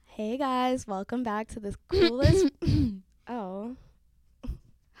Hey guys, welcome back to this coolest. Oh,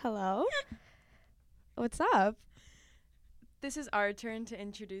 hello. What's up? This is our turn to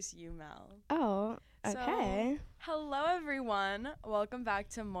introduce you, Mel. Oh, okay. So, hello, everyone. Welcome back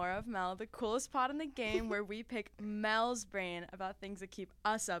to More of Mel, the coolest pod in the game where we pick Mel's brain about things that keep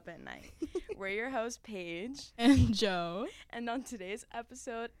us up at night. We're your hosts, Paige and Jo. And on today's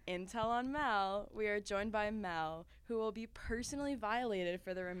episode, Intel on Mel, we are joined by Mel, who will be personally violated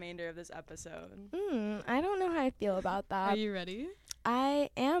for the remainder of this episode. I don't know how I feel about that. Are you ready? I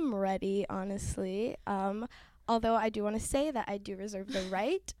am ready, honestly. Although I do want to say that I do reserve the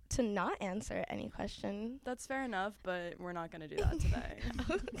right to not answer any question. That's fair enough, but we're not going to do that today.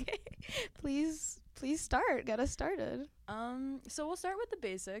 Okay. Please start. Get us started. So we'll start with the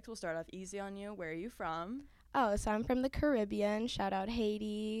basics. We'll start off easy on you. Where are you from? Oh, so I'm from the Caribbean. Shout out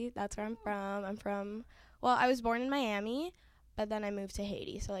Haiti. That's where I'm from. Well, I was born in Miami, but then I moved to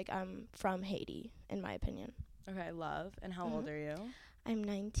Haiti. So, I'm from Haiti, in my opinion. Okay, love. And how old are you? I'm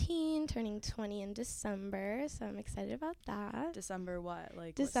 19, turning 20 in December, so I'm excited about that. December what?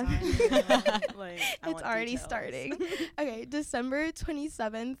 December. It's already starting. Okay, December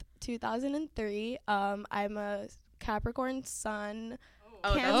 27th, 2003. I'm a Capricorn sun.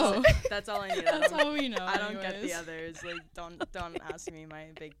 Oh, that's all I need. That's all we know. I don't get the others. Don't ask me my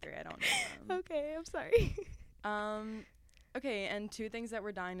big three. I don't know them. Okay, I'm sorry. Okay, and two things that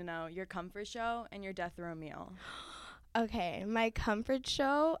we're dying to know: your comfort show and your death row meal. Okay, my comfort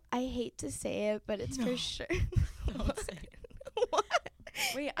show, I hate to say it, but it's for sure. Don't say it. What?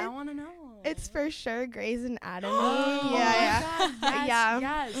 Wait, I want to know. It's for sure Grey's Anatomy. Oh yeah.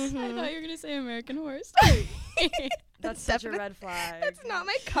 Yes. Mm-hmm. I thought you were going to say American Horror Story. That's such a red flag. That's not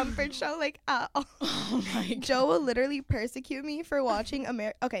my comfort show, at all. Oh my God. Jo will literally persecute me for watching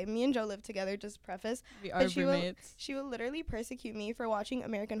Okay, me and Jo live together, just preface. We are roommates. She will literally persecute me for watching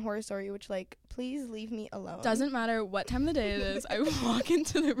American Horror Story, which, please leave me alone. Doesn't matter what time of the day it is. I walk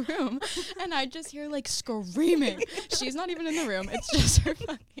into the room and I just hear screaming. She's not even in the room. It's just her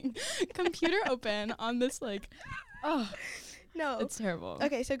fucking computer open on this No. It's terrible.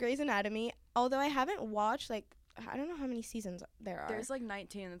 Okay, so Grey's Anatomy, although I haven't watched I don't know how many seasons there are. There's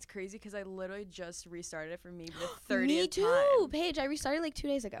 19. That's crazy because I literally just restarted it for me the 30th Me too, time. Paige. I restarted 2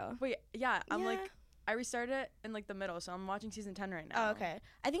 days ago. Wait, yeah. I restarted it in the middle, so I'm watching season 10 right now. Oh, okay.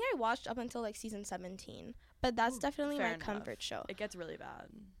 I think I watched up until season 17, but that's definitely my comfort show. It gets really bad.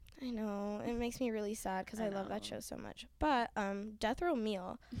 I know. It makes me really sad because I love that show so much. But Death Row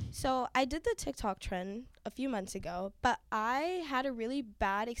Meal. So I did the TikTok trend a few months ago, but I had a really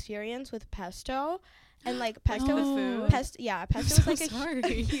bad experience with pesto. And pesto was food. Pesto was sorry.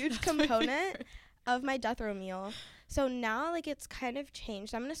 a huge component of my death row meal. So now it's kind of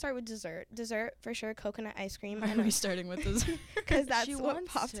changed. I'm gonna start with dessert. Dessert for sure, coconut ice cream. Why are we starting with dessert? Because that's what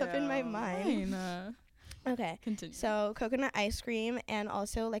popped up in my mind. Fine. Okay. Continue. So coconut ice cream and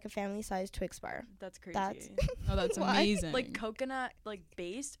also a family-sized Twix bar. That's crazy. That's amazing. Coconut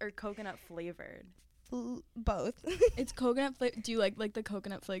based or coconut flavored? Both. It's coconut flavored. Do you like the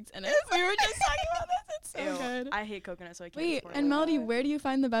coconut flakes in it? We were just talking about this. It's so Ew, good. I hate coconut, so I can't. Wait, and Melody, where do you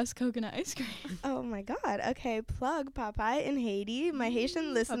find the best coconut ice cream? Oh my God. Okay, plug Popeye in Haiti. My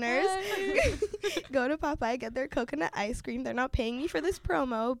Haitian listeners, go to Popeye, get their coconut ice cream. They're not paying me for this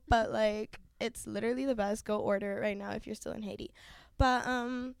promo, but it's literally the best. Go order it right now if you're still in Haiti. But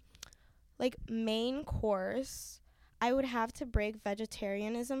main course, I would have to break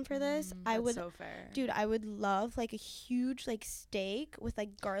vegetarianism for this. That's so fair. Dude, I would love a huge steak with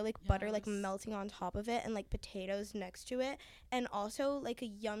garlic butter melting on top of it and potatoes next to it, and also a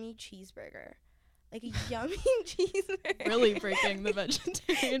yummy cheeseburger. A yummy cheeseburger. Really breaking the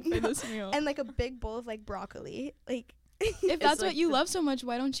vegetarian for this meal. And a big bowl of broccoli. If that's what you love so much,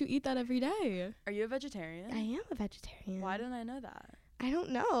 why don't you eat that every day? Are you a vegetarian? I am a vegetarian. Why didn't I know that? I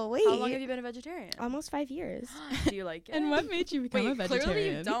don't know. Wait. How long have you been a vegetarian? Almost 5 years. Do you like it? And what made you become a vegetarian?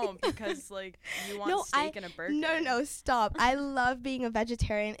 Clearly you don't, because you want steak and a burger. No, stop. I love being a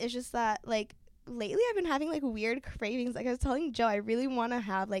vegetarian. It's just that lately I've been having weird cravings. I was telling Jo I really want to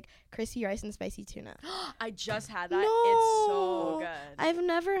have crispy rice and spicy tuna. I just had that. No, it's so good. I've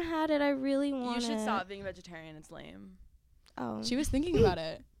never had it. I really want it. You should stop being vegetarian. It's lame. Oh. She was thinking about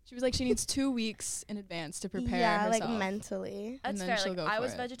it. She was she needs 2 weeks in advance to prepare herself. Yeah, mentally. That's and then fair. She'll go I for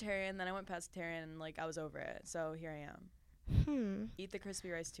was it. vegetarian, then I went pescatarian, and I was over it. So here I am. Eat the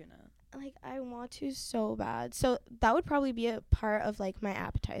crispy rice tuna. I want to so bad. So that would probably be a part of my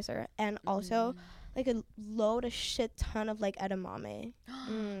appetizer, and also a shit ton of edamame.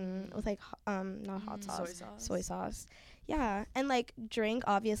 With not hot sauce, soy sauce. Yeah, and drink,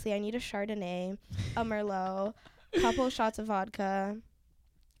 obviously I need a Chardonnay, a Merlot, couple shots of vodka,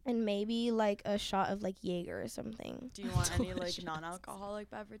 and maybe like a shot of like Jaeger or something. Do you want any like Delicious. non-alcoholic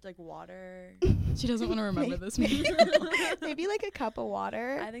beverage, like water? She doesn't want to remember this meal. Maybe like a cup of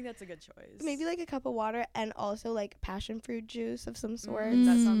water. I think that's a good choice. Maybe like a cup of water and also like passion fruit juice of some sort.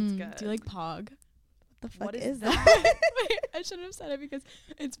 That sounds good. Do you like Pog? What the fuck What is that? that? Wait, I shouldn't have said it because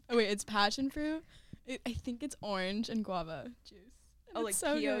it's passion fruit. I think it's orange and guava juice. And Oh, like it's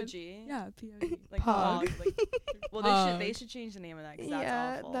so good. POG? Yeah, POG. Like Pog. Pog. Like, well, Pog. they should change the name of that because Yeah,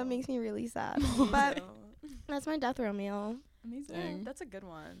 that's awful. that makes me really sad. Me But too. that's my death row meal. Amazing. That's a good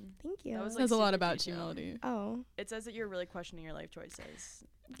one. Thank you. That was, Says like, a lot super about detailed. humility. Oh, It says that you're really questioning your life choices.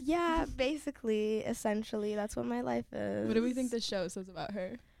 yeah, basically, essentially, that's what my life is. What do we think this show says about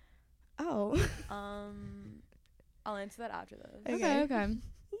her? Oh, I'll answer that after this. Okay. Okay.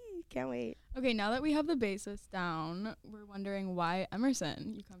 can't wait. Okay, now that we have the basis down, we're wondering why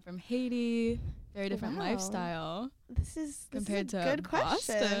Emerson. You come from Haiti, very different Wow. lifestyle This is compared a to good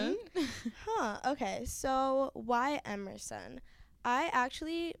question. Boston. Huh. Okay. So why Emerson?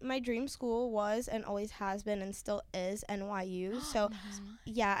 My dream school was and always has been and still is NYU. So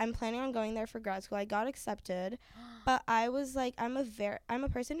yeah, I'm planning on going there for grad school. I got accepted, but I was like, I'm a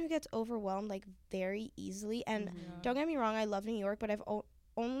person who gets overwhelmed like very easily. And don't get me wrong, I love New York, but I've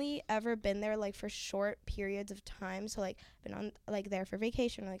only ever been there like for short periods of time. So like been on like there for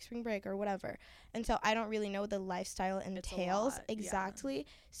vacation or like spring break or whatever. And so I don't really know what the lifestyle entails lot, yeah. exactly.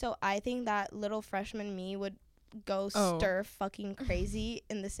 So I think that little freshman me would go Oh. stir fucking crazy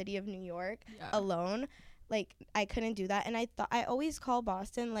in the city of New York Yeah. alone. Like I couldn't do that. And I always call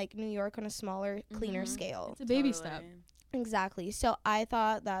Boston like New York on a smaller, cleaner Mhm. scale. It's a baby step. Exactly. So I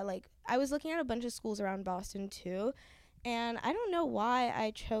thought that like I was looking at a bunch of schools around Boston too. And I don't know why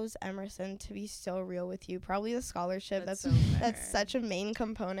I chose Emerson, to be so real with you. Probably the scholarship. That's so fair. that's such a main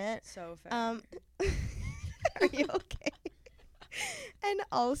component. So fair. Are you okay? And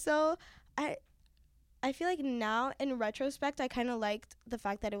also, I feel like now in retrospect, I kind of liked the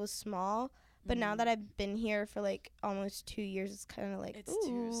fact that it was small. But now that I've been here for like almost 2 years, it's kind of like it's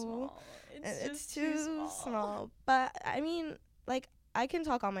too ooh, small. It's just too small. But I mean, like I can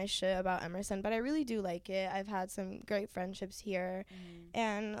talk all my shit about Emerson, but I really do like it. I've had some great friendships here,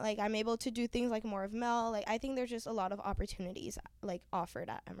 and like I'm able to do things like more of Mel. Like I think there's just a lot of opportunities like offered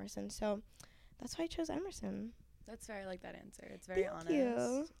at Emerson. So that's why I chose Emerson. That's fair. I like that answer. It's very Thank honest.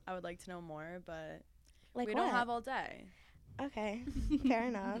 you. I would like to know more, but Like we what? don't have all day. Okay, fair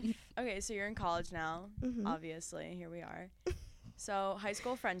enough. Okay, so you're in college now. Mhm. Obviously, here we are. So high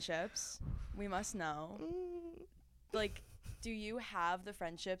school friendships, we must know. Mm, Like, do you have the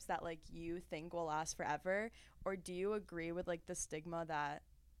friendships that like you think will last forever, or do you agree with like the stigma that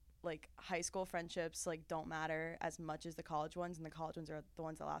like high school friendships like don't matter as much as the college ones, and the college ones are the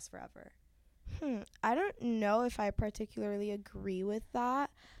ones that last forever? I don't know if I particularly agree with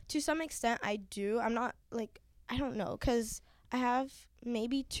that. To some extent, I do. I'm not like, I don't know, because I have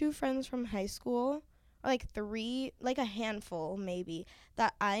maybe 2 friends from high school, or like 3, like a handful maybe,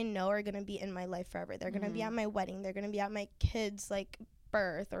 that I know are going to be in my life forever. They're going to be at my wedding. They're going to be at my kids' like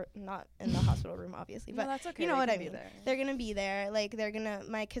birth, or not in the hospital room, obviously, but no, that's okay. you know they what can I be mean. there. They're going to be there. Like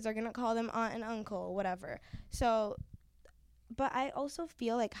my kids are going to call them aunt and uncle, whatever. So, but I also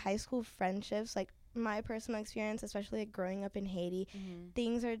feel like high school friendships, like my personal experience, especially like growing up in Haiti,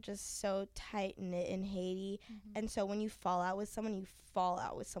 things are just so tight knit in Haiti. And so when you fall out with someone, you fall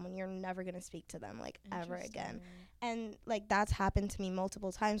out with someone. You're never going to speak to them like ever again. And like that's happened to me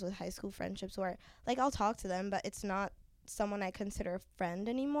multiple times with high school friendships where like I'll talk to them, but it's not someone I consider a friend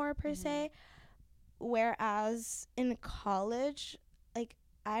anymore per se. Whereas in college, like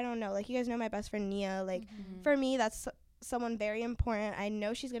I don't know, like you guys know my best friend Nia, like for me that's someone very important. I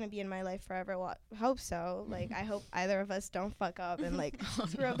know she's gonna be in my life forever. Well, I hope so. Like I hope either of us don't fuck up and like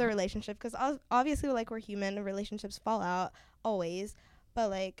screw up the relationship, because obviously like we're human and relationships fall out always. But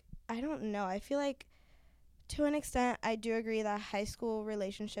like I don't know, I feel like to an extent I do agree that high school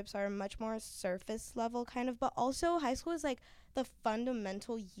relationships are much more surface level kind of, but also high school is like the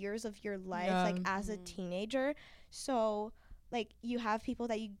fundamental years of your life, like as a teenager. So like you have people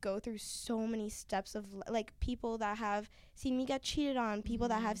that you go through so many steps of, like people that have seen me get cheated on, people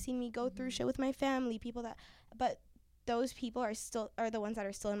that have seen me go through shit with my family, but those people are the ones that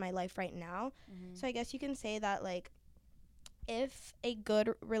are still in my life right now. So I guess you can say that like if a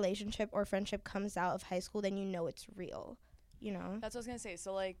good relationship or friendship comes out of high school, then you know it's real, you know? That's what I was gonna say.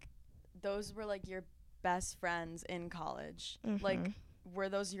 So like those were like your best friends in college. Like were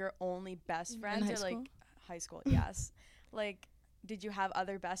those your only best friends, high or like school? high school? Yes. Like did you have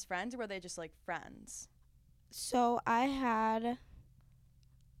other best friends, or were they just like friends? So I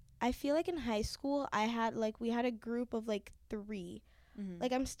feel like in high school we had a group of like 3.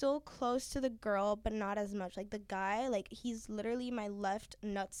 Like, I'm still close to the girl, but not as much. Like, the guy, like, he's literally my left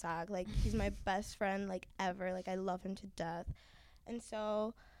nutsack. Like, he's my best friend, like, ever. Like, I love him to death. And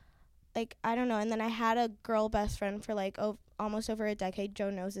so, like, I don't know. And then I had a girl best friend for, like, almost over a decade. Joe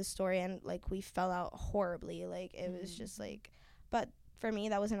knows this story. And, like, we fell out horribly. Like, it was just, like, but for me,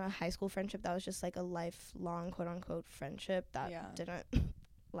 that wasn't a high school friendship. That was just, like, a lifelong, quote-unquote, friendship that didn't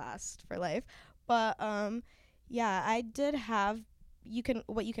last for life. But, yeah, I did have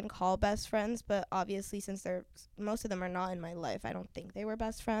what you can call best friends, but obviously since most of them are not in my life, I don't think they were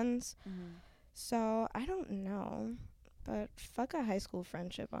best friends. So I don't know, but fuck a high school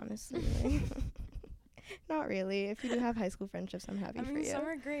friendship, honestly. Not really. If you do have high school friendships, I'm happy for you. Some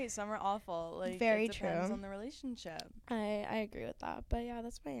are great, some are awful. Like, very it depends true on the relationship. I agree with that, but yeah,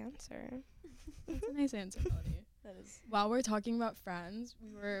 that's my answer. That's a nice answer, Melody. That is. While we're talking about friends,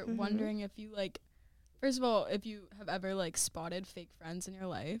 we were wondering if you, like, first of all, if you have ever, like, spotted fake friends in your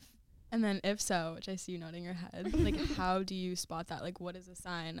life, and then if so, which I see you nodding your head, like, how do you spot that? Like, what is a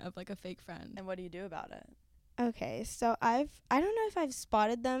sign of, like, a fake friend? And what do you do about it? Okay, so I don't know if I've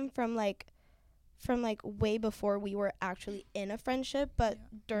spotted them from way before we were actually in a friendship, but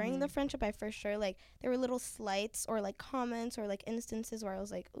during the friendship, I for sure, like, there were little slights or, like, comments or, like, instances where I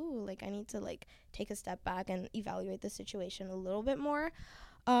was like, ooh, like, I need to, like, take a step back and evaluate the situation a little bit more.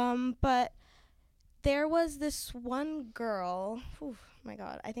 But there was this one girl, my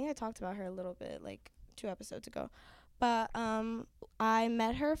God, I think I talked about her a little bit, like, 2 episodes ago. But I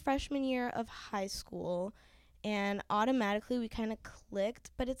met her freshman year of high school, and automatically we kind of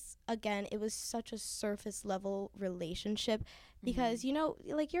clicked. But it was such a surface level relationship because, you know,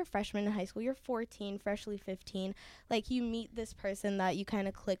 like, you're a freshman in high school, you're 14, freshly 15. Like, you meet this person that you kind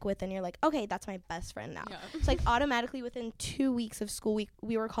of click with, and you're like, okay, that's my best friend now. It's like automatically within 2 weeks of school,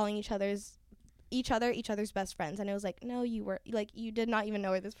 we were calling each other's best friends, and it was like, no, you did not even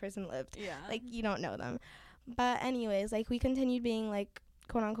know where this person lived. Like, you don't know them. But anyways, like, we continued being, like,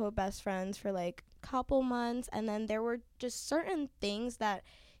 quote unquote best friends for, like, couple months, and then there were just certain things that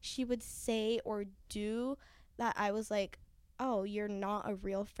she would say or do that I was like, oh, you're not a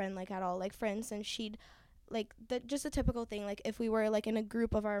real friend, like, at all. Like, for instance, she'd, like, just a typical thing, like, if we were, like, in a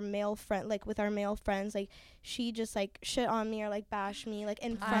group of our male friend, like, with our male friends, like, she just, like, shit on me or, like, bash me, like,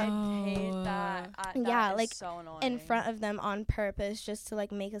 in front. I hate that. Yeah, is like, so annoying. in front of them on purpose, just to,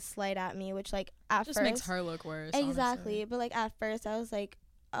 like, make a slight at me, which, like, at Just first makes her look worse. exactly. Honestly. But, like, at first I was like,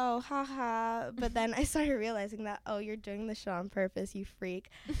 oh, haha. But then I started realizing that, oh, you're doing this shit on purpose, you freak.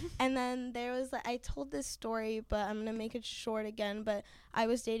 And then there was, like, I told this story, but I'm gonna make it short again. But I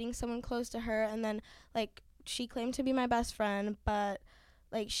was dating someone close to her, and then, like, she claimed to be my best friend, but,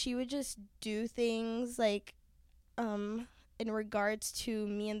 like, she would just do things, like, in regards to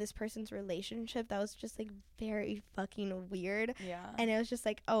me and this person's relationship that was just, like, very fucking weird. And it was just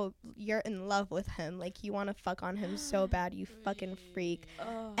like, oh, you're in love with him, like, you want to fuck on him so bad, you fucking freak.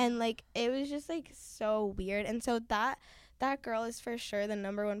 And, like, it was just, like, so weird. And so that girl is for sure the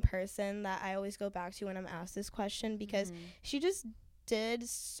number one person that I always go back to when I'm asked this question, because she just did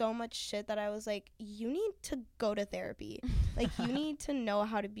so much shit that I was like, you need to go to therapy. Like, you need to know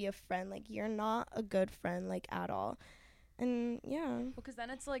how to be a friend. Like, you're not a good friend, like, at all. And yeah, because then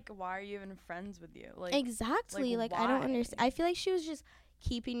it's like, why are you even friends with you? Like, exactly. Like, I don't understand. I feel like she was just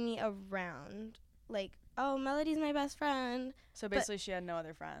keeping me around. Like, oh, Melody's my best friend. So basically, she had no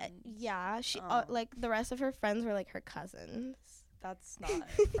other friends. Yeah, she like, the rest of her friends were, like, her cousins. That's not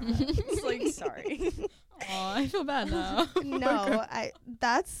friends. Like, sorry. Oh, I feel bad now. No,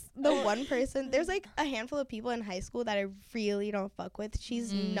 that's the one person. There's, like, a handful of people in high school that I really don't fuck with.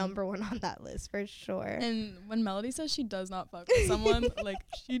 She's number one on that list for sure. And when Melody says she does not fuck with someone, like,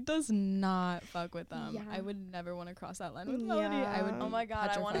 she does not fuck with them. Yeah. I would never want to cross that line with Melody. I would. Oh my God,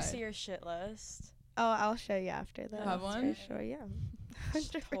 petrified. I want to see your shit list. Oh, I'll show you after this. Have one? For sure, yeah.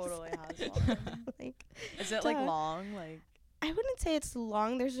 Totally has one. Like, is it, like, long? Like, I wouldn't say it's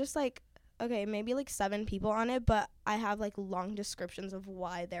long. There's just, like, okay, maybe, like, 7 people on it, but I have, like, long descriptions of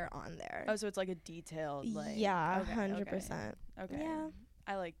why they're on there. Oh, so it's, like, a detailed, like. Yeah, okay, 100%. Okay. Yeah.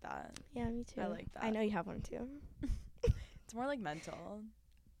 I like that. Yeah, me too. I like that. I know you have one too. It's more like mental.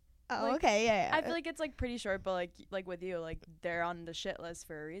 Oh, Like, okay, yeah. I feel like it's, like, pretty short, but, like with you, like, they're on the shit list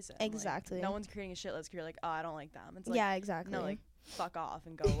for a reason. Exactly. Like, no one's creating a shit list 'cause you're like, oh, I don't like them. It's like, yeah, exactly. no, like, fuck off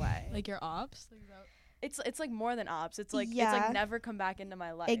and go away. Like, your ops? Like, It's like more than ops. It's like, Yeah. it's like never come back into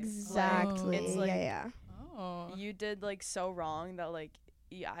my life. Exactly. Like, it's like, yeah. oh. you did, like, so wrong that, like,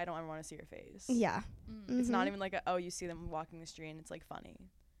 yeah, I don't ever want to see your face. Yeah. It's not even like you see them walking the street and it's, like, funny.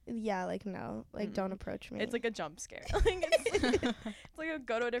 Yeah, like, no. Like, don't approach me. It's like a jump scare. Like, it's like a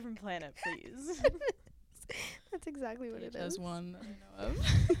go to a different planet, please. That's exactly what it There's is. one that I know of.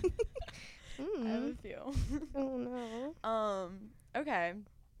 I have a few. Oh no. Okay.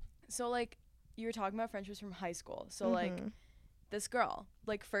 So like you were talking about friendships from high school. So like this girl,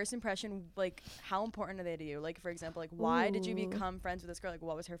 like first impression, like how important are they to you? Like for example, like why did you Ooh. become friends with this girl? Like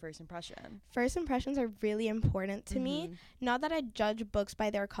what was her first impression? First impressions are really important to me. Not that I judge books by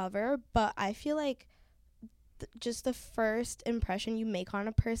their cover, but I feel like just the first impression you make on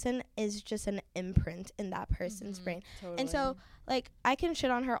a person is just an imprint in that person's brain. Totally. And so, like, I can shit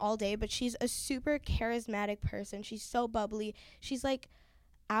on her all day, but she's a super charismatic person. She's so bubbly. She's, like,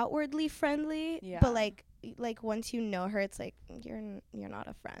 outwardly friendly, but, like once you know her, it's like, you're not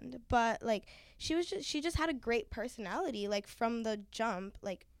a friend. But, like, she just had a great personality, like, from the jump,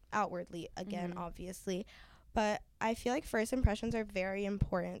 like, outwardly, again, obviously. But I feel like first impressions are very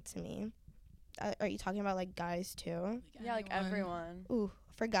important to me. Are you talking about, like, guys, too? Yeah, like everyone. Ooh,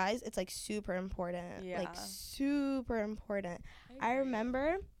 for guys, it's, like, super important. Yeah. Like, super important. I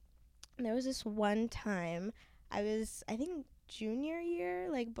remember there was this one time I was, I think, junior year,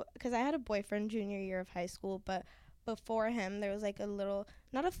 like, because I had a boyfriend junior year of high school, but before him, there was, like, a little,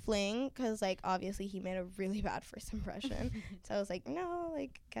 not a fling, because, like, obviously he made a really bad first impression. So I was like, no,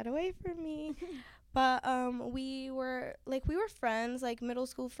 like, get away from me. But we were friends, like middle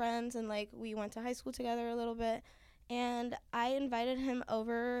school friends, and like we went to high school together a little bit. And I invited him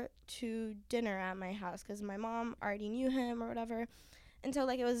over to dinner at my house because my mom already knew him or whatever. And so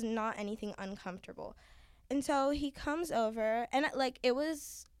like it was not anything uncomfortable. And so he comes over, and like it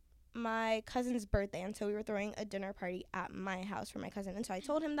was my cousin's birthday, and so we were throwing a dinner party at my house for my cousin. And so I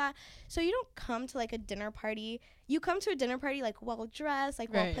told him that, so you don't come to like a dinner party, you come to a dinner party like well dressed,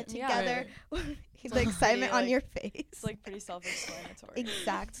 like well put together. The excitement on your face, it's like pretty self-explanatory.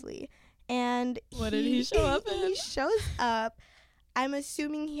 Exactly. And what did he show up in? He shows up, I'm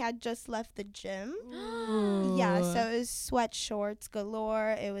assuming he had just left the gym. Yeah, so it was sweat shorts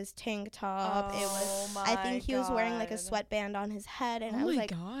galore, it was tank top, it was, I think he was wearing like a sweatband on his head, and I was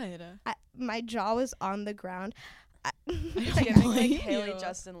like, my jaw was on the ground. It's giving like Haley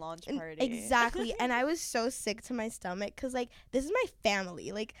Justin launch party. Exactly. And I was so sick to my stomach because like this is my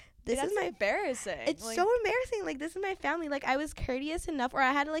family, like this is my embarrassing. It's like, so embarrassing. Like this is my family. Like I was courteous enough, or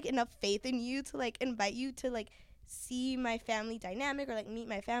I had like enough faith in you to like invite you to like see my family dynamic or like meet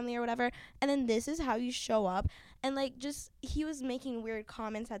my family or whatever, and then this is how you show up. And like just he was making weird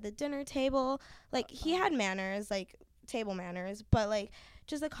comments at the dinner table. Like he had manners, like table manners, but like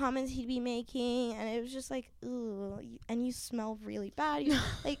just the comments he'd be making, and it was just like, ooh, and you smell really bad. You,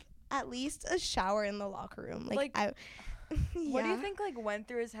 like at least a shower in the locker room. Like I yeah. What do you think like went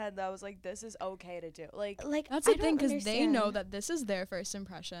through his head that was like, this is okay to do? Like that's the thing, because they know that this is their first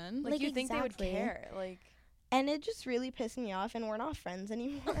impression. Like you think they would care? Like, and it just really pissed me off, and we're not friends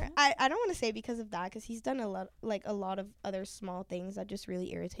anymore. I don't want to say because of that, because he's done a lot of other small things that just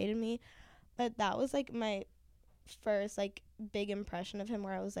really irritated me, but that was like my first like big impression of him,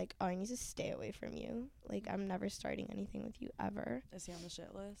 where I was like, oh, I need to stay away from you. Like I'm never starting anything with you ever. Is he on the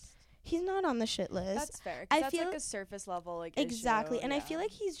shit list? He's not on the shit list. That's fair. I feel like a surface level like exactly issue, and I feel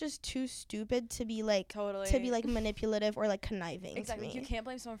like he's just too stupid to be like manipulative or like conniving. Exactly. To me. You can't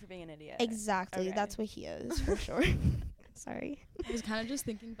blame someone for being an idiot. Exactly. Okay. That's what he is for sure. Sorry. I was kind of just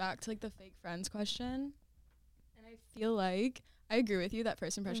thinking back to like the fake friends question, and I feel like I agree with you that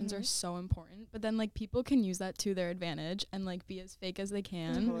first impressions are so important, but then like people can use that to their advantage and like be as fake as they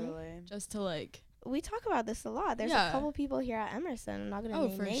can, just to like. We talk about this a lot. There's a couple people here at Emerson. I'm not gonna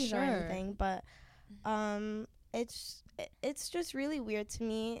name names or anything, but it's just really weird to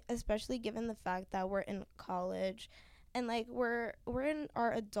me, especially given the fact that we're in college, and like we're in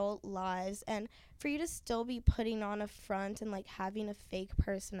our adult lives, and for you to still be putting on a front and like having a fake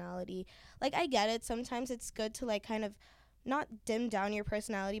personality. Like I get it. Sometimes it's good to like kind of not dim down your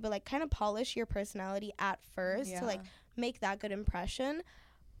personality, but like kind of polish your personality at first to like make that good impression.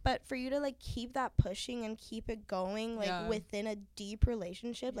 But for you to like keep that pushing and keep it going like within a deep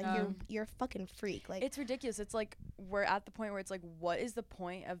relationship, like you're a fucking freak. Like it's ridiculous. It's like we're at the point where it's like, what is the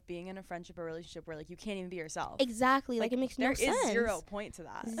point of being in a friendship or relationship where like you can't even be yourself? Exactly. Like it makes no sense. There is 0 point to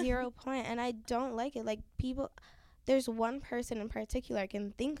that. 0 point, and I don't like it. Like people, there's one person in particular I can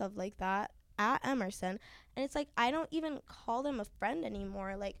think of like that at Emerson, and it's like I don't even call them a friend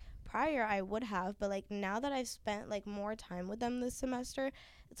anymore. Like prior I would have, but like now that I've spent like more time with them this semester,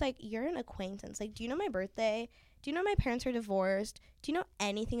 it's like you're an acquaintance. Like, do you know my birthday? Do you know my parents are divorced? Do you know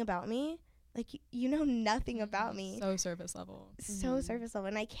anything about me? Like you know nothing about me. So surface level. So surface level,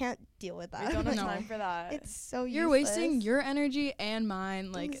 and I can't deal with that. We don't have time for that. It's so you're useless. wasting your energy and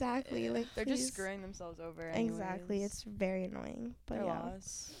mine. Like exactly. Like they're just screwing themselves over. Exactly. It's very annoying. But Their yeah.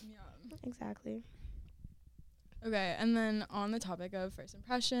 loss. Yeah. Exactly. Okay, and then on the topic of first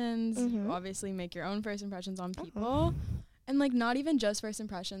impressions, Mhm. you obviously make your own first impressions on people. And, like, not even just first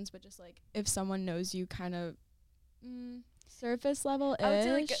impressions, but just, like, if someone knows you kind of surface level-ish. I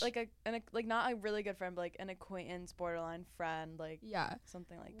would say like not a really good friend, but like an acquaintance, borderline friend, like Yeah.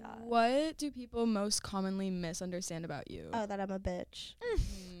 something like that. What do people most commonly misunderstand about you? Oh, that I'm a bitch.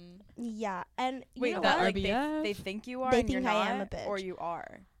 Mm. Yeah, and you Wait, know that what? like RBF? they think you are They and you're think I not, am a bitch. or you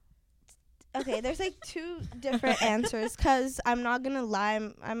are. Okay, there's like two different answers, because I'm not gonna lie,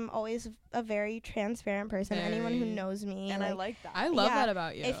 I'm always a very transparent person. Anyone who Very. knows me, And like, I like that. I love Yeah, that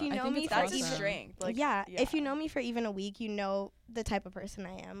about you. if you I know think me it's for that's a even- awesome. strength. Like yeah, if you know me for even a week, you know the type of person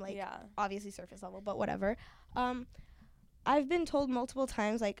I am. Like, yeah. obviously surface level, but whatever. I've been told multiple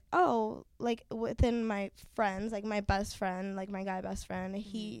times, like, oh, like, within my friends, like, my best friend, like, my guy best friend,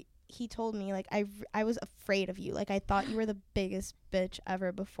 he told me, like, I was afraid of you. Like, I thought you were the biggest bitch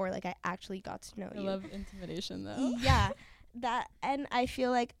ever before, like, I actually got to know I you. love intimidation, though. Yeah, that, and I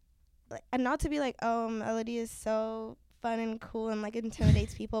feel like, and not to be like, oh, Melody is so fun and cool and, like,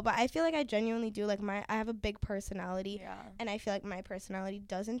 intimidates people, but I feel like I genuinely do. Like, I have a big personality, Yeah. and I feel like my personality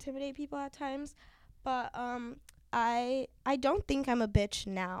does intimidate people at times. But I don't think I'm a bitch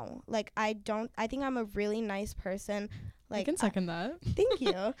now. Like, I think I'm a really nice person. Like, I can second that. thank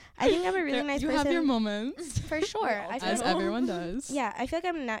you. I think I'm a really nice you person. have your moments, for sure. I feel as like, everyone does. yeah, I feel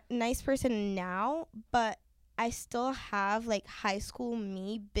like I'm a nice person now, but I still have, like, high school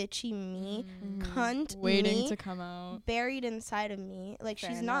me, bitchy me, cunt Waiting me to come out. buried inside of me. Like, Fair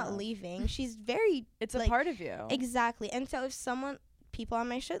she's not enough. leaving. She's very It's a like, part of you. exactly. And so if people on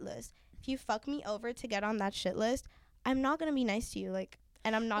my shit list, if you fuck me over to get on that shit list, I'm not gonna be nice to you, like,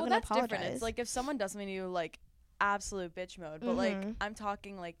 and I'm not well, gonna that's apologize. different. It's like if someone does something to you, like absolute bitch mode, but like Mhm. I'm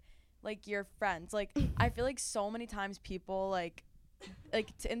talking like your friends. Like I feel like so many times people like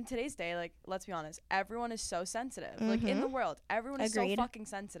in today's day, like let's be honest, everyone is so sensitive. Like in the world, everyone is Agreed. so fucking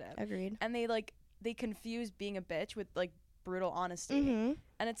sensitive, Agreed. and they confuse being a bitch with like brutal honesty.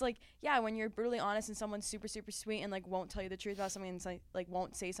 And it's like, yeah, when you're brutally honest and someone's super super sweet and like won't tell you the truth about something and like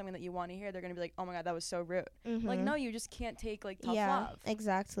won't say something that you want to hear, they're gonna be like, oh my god, that was so rude. Like, no, you just can't take like tough yeah, love.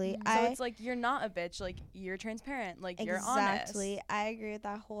 exactly. So it's like you're not a bitch, like you're transparent, like you're honest. Exactly. I agree with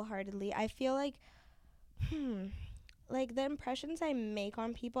that wholeheartedly. I feel like like the impressions I make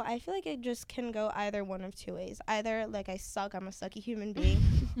on people, I feel like it just can go either one of two ways. Either like I suck, I'm a sucky human being,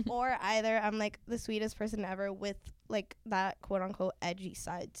 or either I'm like the sweetest person ever with like that quote unquote edgy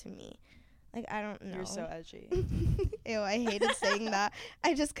side to me. Like, I don't know. You're so edgy. Ew, I hated saying that.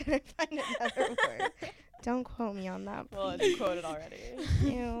 I just couldn't find another word. Don't quote me on that, Well, please. it's quoted already.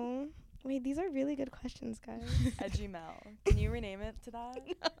 Ew. Wait, these are really good questions, guys. Edgy Mel. Can you rename it to that?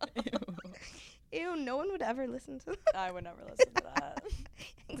 Ew, no one would ever listen to that. I would never listen to that.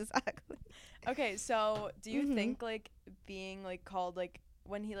 Exactly. Okay, so do you Mhm. think like being like called like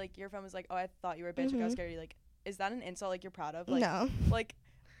when he like your friend was like, oh, I thought you were a bitch, like I was scared of you, like is that an insult like you're proud of? Like, No. Like,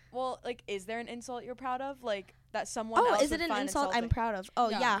 well, like is there an insult you're proud of? Like that someone Oh, else is it would an find insult I'm insulting? proud of? Oh,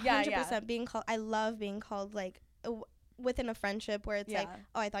 Yeah. yeah, Yeah, 100% being called. I love being called, like, within a friendship where it's like, Yeah.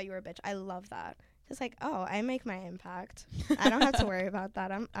 oh, I thought you were a bitch. I love that. It's like, oh, I make my impact. I don't have to worry about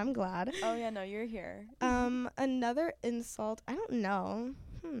that. I'm glad. Oh yeah, no, you're here. Another insult. I don't know.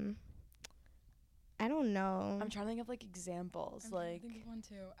 I don't know. I'm trying to think of like examples. I'm trying to Like think of one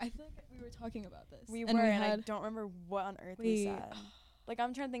too. I feel like we were talking about this. we and were, we and I had don't remember what on earth we Wait. said. Like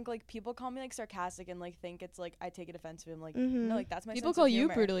I'm trying to think, like people call me like sarcastic and like think it's like I take it offensive. I'm like, Mhm. no, like that's my people sense call of you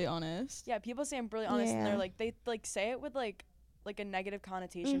humor. brutally honest. Yeah, people say I'm brutally honest, and Yeah. they're like they like say it with like a negative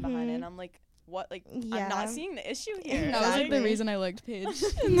connotation behind it, Mhm. and I'm like, what? Like Yeah. I'm not seeing the issue here. That was like the Exactly. reason I liked Paige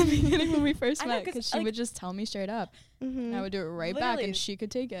in the beginning when we first I know, met, 'cause, because she like- would just tell me straight up, and I would do it right back, Literally, and she could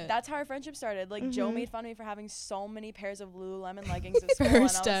take it. That's how our friendship started. Like Joe Mhm. made fun of me for having so many pairs of Lululemon leggings at school, and I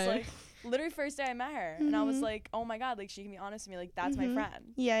was First day. like, literally first day I met her, and I was Mhm. like, oh my god, like she can be honest with me, like that's my Mhm.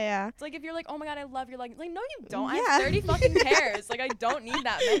 friend. Yeah. It's like if you're like, oh my god, I love your leggings. Like no, you don't. I Yeah. have 30 fucking pairs. Like I don't need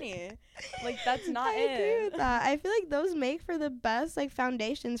that many. Like that's not I agree it. with that. I feel like those make for the best, like,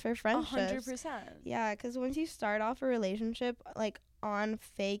 foundations for 100%. friendships. Yeah, because once you start off a relationship like on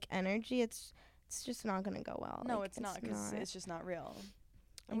fake energy, it's just not gonna go well. No, Like, it's not because it's just not real.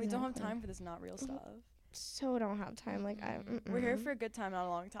 And we don't have Exactly. time for this not real stuff. so don't have time. Like We're here for a good time, not a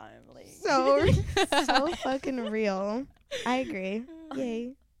long time. Like so so fucking real. I agree.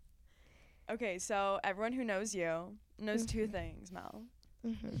 Yay. Okay, so everyone who knows you knows two Mhm. things, Mel.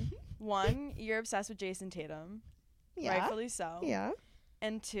 Mm-hmm. One, you're obsessed with Jason Tatum, Yeah. rightfully so. Yeah.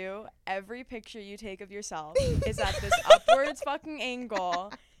 And two, every picture you take of yourself is at this upwards fucking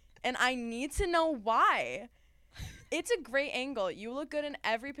angle, and I need to know why. it's a great angle. You look good in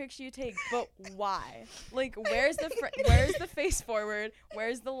every picture you take, but why? Like, where's the face forward?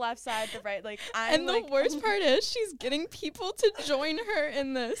 Where's the left side, the right? Like, And the worst part is she's getting people to join her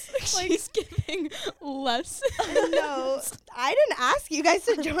in this. Like, she's giving lessons. No, I didn't ask you guys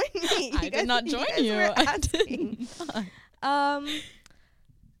to join me. I did not join you. I did not.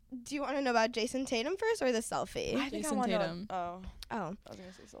 Do you want to know about Jason Tatum first or the selfie? I think Jason I want Tatum. Oh. I was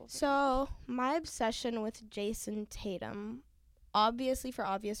gonna say selfie. So my obsession with Jason Tatum, obviously for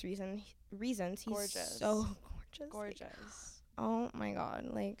obvious reasons, he's Gorgeous. so gorgeous. Gorgeous. Oh my god,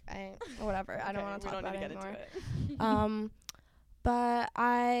 like whatever. I don't want to talk about it anymore. Into it. But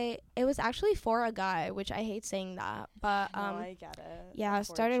it was actually for a guy, which I hate saying that, but no, I get it. yeah, I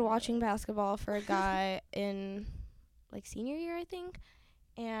started watching basketball for a guy in like senior year, I think.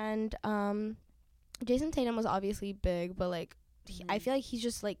 And Jason Tatum was obviously big, but like I feel like he's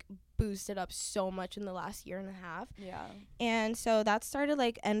just like boosted up so much in the last year and a half. Yeah. And so that started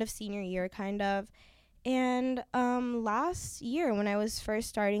like end of senior year kind of. And last year when I was first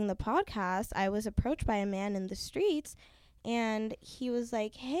starting the podcast, I was approached by a man in the streets, and he was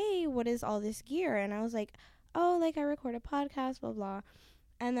like, "Hey, what is all this gear?" And I was like, "Oh, like I record a podcast, blah blah."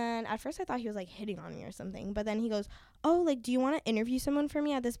 And then at first I thought he was like hitting on me or something, but then he goes, "Oh, like do you want to interview someone for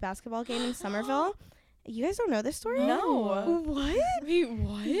me at this basketball game in Somerville?" You guys don't know this story? No. What? Wait,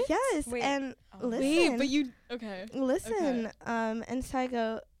 what? Yes. Wait. And listen. Wait, but you okay? Listen. Okay. And so I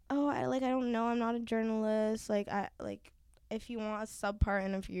go, "Oh, I don't know. I'm not a journalist. Like if you want a subpar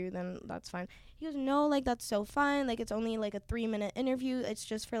interview, then that's fine." He goes, "No, like that's so fine. Like it's only like a 3-minute interview. It's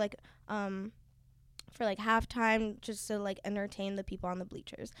just for like halftime, just to like entertain the people on the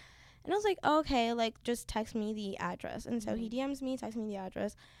bleachers." And I was like, "Okay, like just text me the address." And so he DMs me, texts me the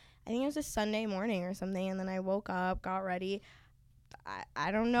address. I think it was a Sunday morning or something, and then I woke up, got ready. I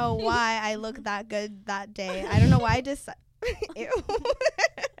don't know why I looked that good that day. I don't know why I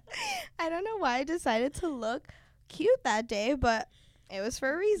I don't know why I decided to look cute that day, but it was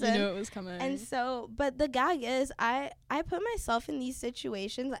for a reason. You knew it was coming. And so, but the gag is, I put myself in these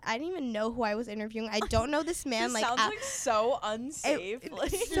situations. I didn't even know who I was interviewing. I don't know this man. This sounds like so unsafe.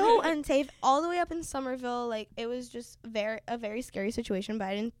 It's so unsafe. All the way up in Somerville, like it was just a very scary situation. But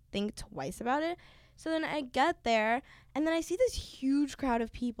I didn't think twice about it. So then I get there, and then I see this huge crowd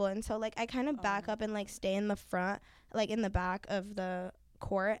of people, and so like I kind of back up and like stay in the front, like in the back of the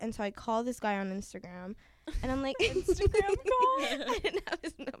court. And so I call this guy on Instagram. And I'm like, Instagram call? I didn't have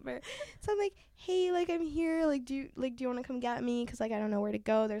his number. So I'm like, "Hey, like I'm here. Like, do you want to come get me? Cause like I don't know where to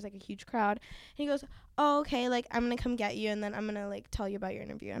go. There's like a huge crowd." And he goes, "Oh, okay. Like I'm gonna come get you, and then I'm gonna like tell you about your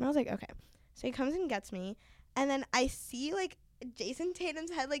interview." And I was like, "Okay." So he comes and gets me, and then I see like Jason Tatum's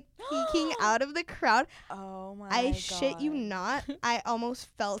head like peeking out of the crowd. Oh my I God. shit you not. I almost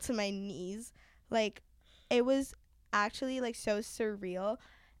fell to my knees. Like it was actually like so surreal.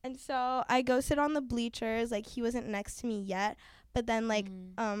 And so I go sit on the bleachers. Like he wasn't next to me yet, but then like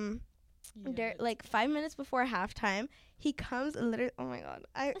there, like 5 minutes before halftime, he comes and literally. Oh my God!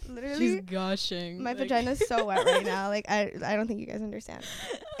 I literally. She's gushing. My vagina's so wet right now. Like I don't think you guys understand.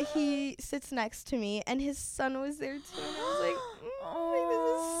 He sits next to me, and his son was there too. And I was like,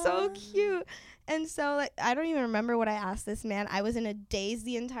 this is so cute. And so like I don't even remember what I asked this man. I was in a daze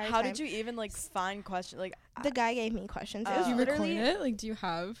the entire time. How did you even like find questions? Like The guy gave me questions. It Did was you record literally. it? Like, do you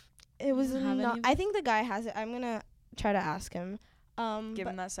have? It was have any not. of I think the guy has it. I'm gonna try to ask him. give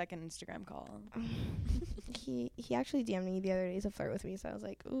him that second Instagram call. He actually DM'd me the other day to flirt with me, so I was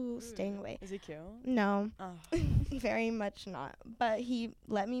like, ooh, staying away. Is he cute? No, Oh. very much not. But he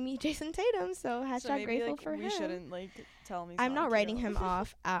let me meet Jason Tatum, so hashtag So maybe, grateful like, for we him. shouldn't like tell me. I'm not writing him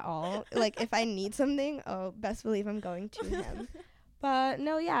off at all. Like if I need something, oh, best believe I'm going to him. But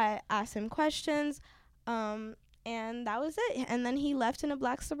no, yeah, I asked him questions, and that was it. And then he left in a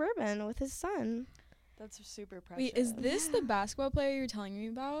black Suburban with his son. That's super precious. Wait, is this the basketball player you're telling me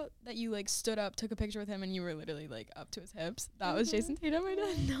about? That you like stood up, took a picture with him, and you were literally like up to his hips? That was Jason Tatum. I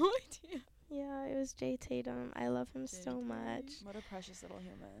had no idea. Yeah, it was Jay Tatum. I love him so much. What a precious little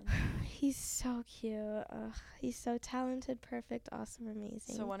human. He's so cute. Ugh, he's so talented, perfect, awesome,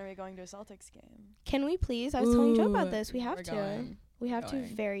 amazing. So when are we going to a Celtics game? Can we please? I was telling Joe Ooh, about this. We have we're to. going. We have to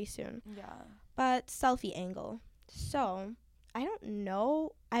going. very soon. Yeah. But selfie angle. So I don't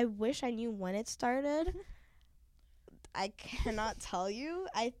know. I wish I knew when it started. I cannot tell you.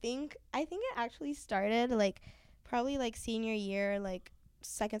 I think it actually started like probably like senior year, like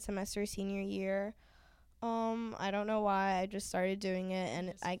second semester senior year. I don't know why I just started doing it,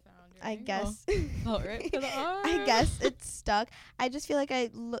 and I guess Felt right for the arm. I guess it stuck. I just feel like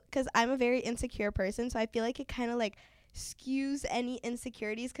cuz I'm a very insecure person, so I feel like it kind of like skews any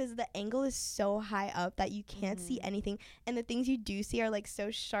insecurities because the angle is so high up that you can't see anything, and the things you do see are like so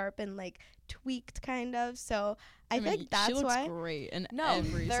sharp and like tweaked kind of. So I feel like that's she looks why great in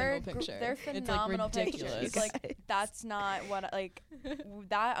every single picture. They're phenomenal it's like pictures. ridiculous. Like that's not what like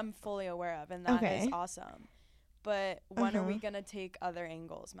that I'm fully aware of, and that is awesome. But when are we gonna take other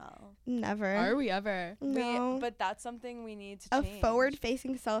angles, Mel? Never. Are we ever? No. But that's something we need to A change.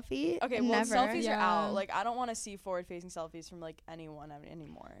 forward-facing selfie? Okay, well, never. selfies are out. Like, I don't want to see forward-facing selfies from like anyone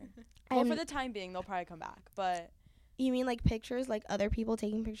anymore. Well, for the time being, they'll probably come back. But you mean like pictures, like other people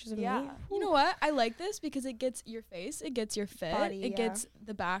taking pictures of me? You know what? I like this because it gets your face, it gets your fit, Body, it gets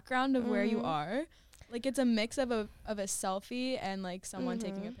the background of where you are. Like, it's a mix of a selfie and like someone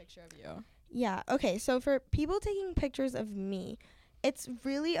taking a picture of you. Yeah. Okay. So for people taking pictures of me, it's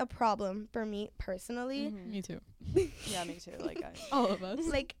really a problem for me personally. Me too. Yeah, me too. Like all of us.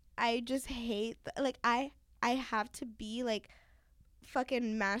 Like I just hate like I have to be like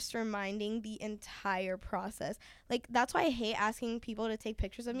fucking masterminding the entire process. Like that's why I hate asking people to take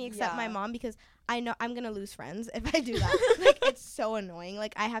pictures of me except my mom, because I know I'm gonna lose friends if I do that. Like it's so annoying.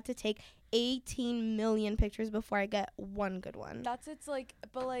 Like I have to take 18 million pictures before I get one good one.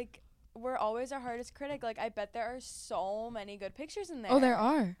 But like we're always our hardest critic. Like I bet there are so many good pictures in there. Oh, there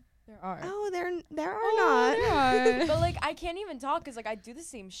are. Oh, there are not. There are. But like I can't even talk because like I do the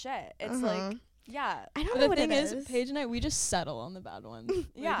same shit. It's like yeah. I don't But know the what thing it is, Paige and I, we just settle on the bad ones.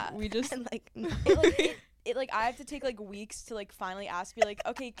 Yeah. We just And like It like I have to take like weeks to like finally ask, be like,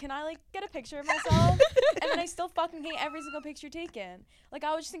 okay, can I like get a picture of myself? And then I still fucking hate every single picture taken. Like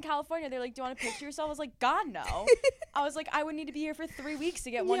I was just in California, they're like, do you want a picture of yourself? I was like, God no. I was like, I would need to be here for 3 weeks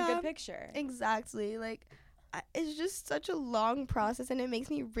to get one good picture. Exactly. Like it's just such a long process, and it makes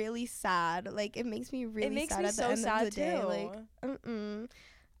me really sad. Like it makes me really sad at the end of the day. Like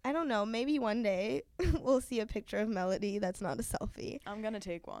I don't know, maybe one day we'll see a picture of Melody that's not a selfie. I'm gonna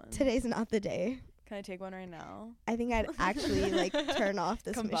take one. Today's not the day. Can I take one right now? I think I'd actually like turn off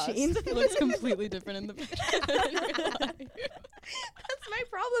this machine. it looks completely different in the picture than in real life. That's my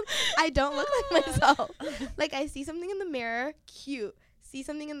problem. I don't look like myself. Like I see something in the mirror, cute. See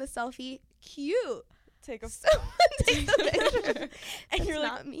something in the selfie, cute. Someone takes a picture, and you're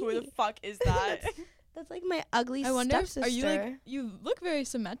like, me. Who the fuck is that? That's like my ugly I wonder, stepsister. are you like, you look very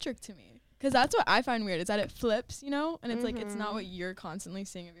symmetric to me. Because that's what I find weird, is that it flips, you know? And it's like, it's not what you're constantly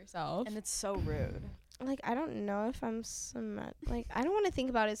seeing of yourself. And it's so rude. Like, I don't know if I'm like, I don't want to think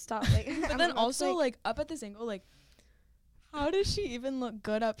about it. Stop. Like, but then also, like, up at this angle, like, how does she even look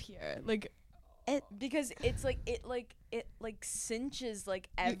good up here? Like, because it's like, it cinches like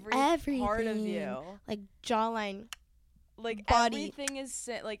every part of you. Like, jawline. Like, body. everything is,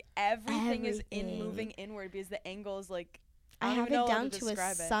 everything is moving inward because the angle is like, I have it down to a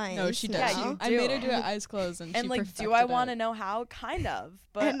science. No, she does. Yeah, you I do. made her do it eyes closed, and she like, do I want to know how? Kind of,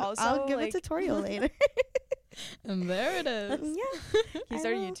 but and also I'll give like, a tutorial later. And there it is. Yeah. Can you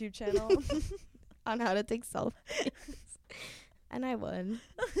start a YouTube channel on how to take selfies? And I would,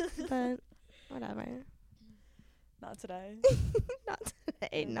 but whatever. Not today. Not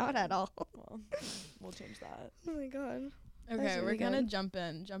today. Not at all. Well, we'll change that. Oh my god. Okay, That's we're really gonna good. jump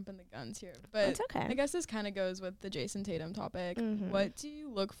in the guns here, but It's okay. I guess this kind of goes with the Jason Tatum topic. Mhm. What do you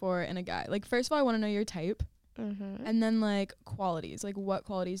look for in a guy? Like, first of all, I want to know your type, and then like qualities. Like, what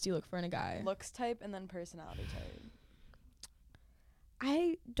qualities do you look for in a guy? Looks type and then personality type.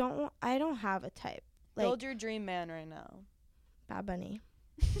 I don't have a type. Like Build your dream man right now. Bad Bunny.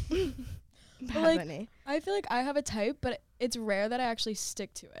 But, like, I feel like I have a type, but it's rare that I actually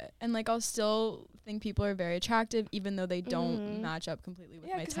stick to it. And like, I'll still think people are very attractive, even though they don't match up completely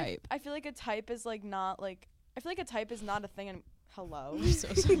with my 'cause type. I feel like a type is like not like. I feel like a type is not a thing. Hello. I'm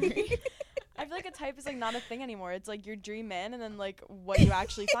so sorry. I feel like a type is like not a thing anymore. It's like your dream man, and then like what you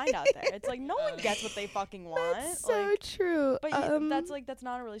actually find out there. It's like no one gets what they fucking want. That's so like, true. But that's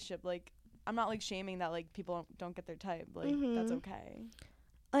not a relationship. Like I'm not like shaming that like people don't get their type. Like that's okay.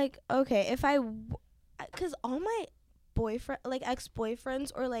 Like, okay, if because all my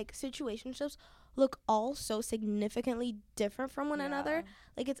ex-boyfriends or like situationships look all so significantly different from one another.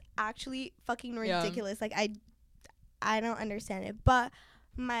 Like, it's actually fucking ridiculous. Like, I don't understand it. But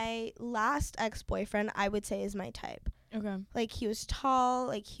my last ex-boyfriend, I would say, is my type. Okay. Like, he was tall.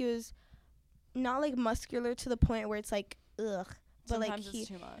 Like, he was not like muscular to the point where it's like, ugh. but Sometimes like it's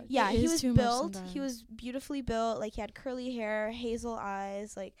too much. yeah, It he is was too much built. He sometimes. was beautifully built. Like he had curly hair, hazel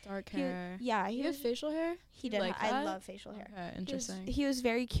eyes. Like Dark he, hair. yeah, Do he you have was. facial hair? He Do you did. like I that? love facial hair. Okay, He was, interesting. he was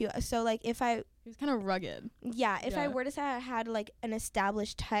very cute. So like if I He was kind of rugged. if I Yeah. were to say I had like an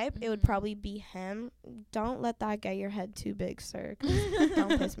established type, it would Mhm. probably be him. Don't let that get your head too big, sir. 'Cause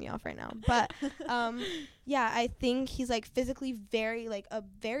don't piss me off right now. But yeah, I think he's like physically very like a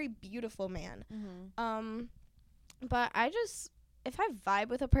very beautiful man. Mm-hmm. But I just if I vibe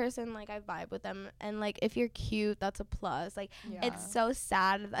with a person, like I vibe with them, and like if you're cute, that's a plus. Like Yeah. it's so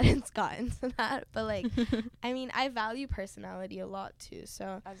sad that it's gotten to that, but like I mean, I value personality a lot too.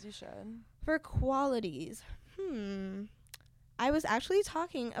 So As you should. for qualities, I was actually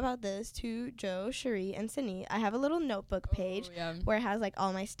talking about this to Joe, Cherie, and Sydney. I have a little notebook page Oh, yeah. where it has like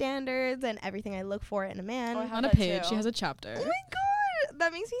all my standards and everything I look for in a man. Oh, I have On a that page, too. she has a chapter. Oh my god,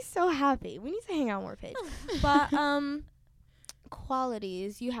 that makes me so happy. We need to hang out more, Paige. But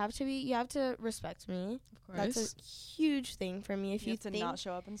qualities, you have to respect me. Of course. That's a huge thing for me. If you you have to think not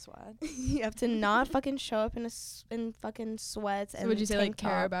show up in sweat. you have to not fucking show up in fucking sweats So and would you say like tank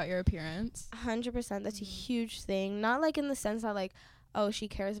care top. about your appearance? 100%. That's a Mhm. huge thing. Not like in the sense that like, oh, she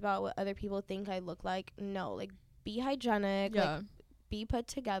cares about what other people think I look like. No, like be hygienic. Yeah. Like be put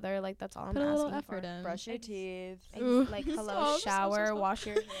together. Like that's all Put I'm a little asking effort for. in. Brush your teeth. Ooh. Like hello, Stop, shower, stop. wash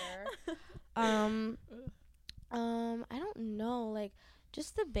your hair. I don't know, like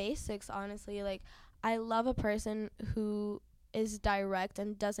just the basics, honestly. Like I love a person who is direct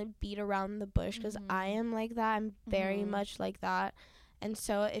and doesn't beat around the bush, because I Mhm. am like that. I'm very Mhm. much like that. And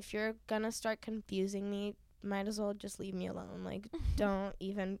so if you're gonna start confusing me, might as well just leave me alone. Like don't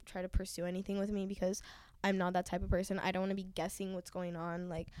even try to pursue anything with me, because I'm not that type of person. I don't want to be guessing what's going on.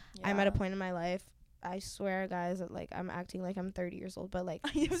 Like I'm at a Yeah. point in my life, I swear, guys, that like I'm acting like I'm 30 years old, but like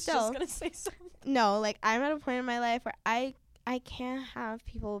I was still, just gonna say something. no, like I'm at a point in my life where I can't have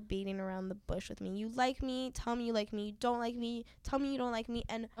people beating around the bush with me. You like me, tell me you like me. You don't like me, tell me you don't like me,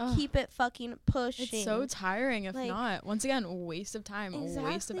 and Ugh. keep it fucking pushing. It's so tiring if Like- not. Once again, a waste of time, a waste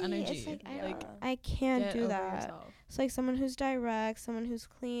of Exactly. energy. It's like, Yeah. I can't get do over that. yourself. It's like someone who's direct, someone who's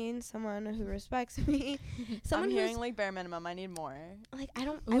clean, someone who respects me, someone I'm who's hearing like bare minimum. I need more. like I wish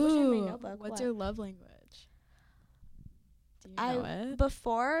I had my Ooh, notebook. what's What? your love language? Do you I know it?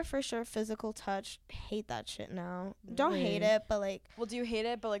 Before, for sure, physical touch. Hate that shit now. Don't hate Really? it, but like Well, do you hate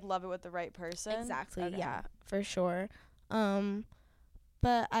it but like love it with the right person? exactly, Okay. yeah, for sure.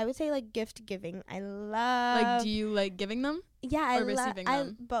 But I would say like gift giving. I love Like, do you like giving them? yeah, I or love receiving I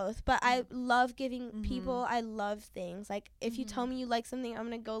them? both, but I love giving Mhm. people. I love things. Like if you tell Mhm. me you like something, I'm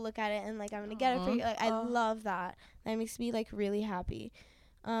gonna go look at it and like I'm gonna get it for Aw. you. Like I Aw. love that. That makes me like really happy.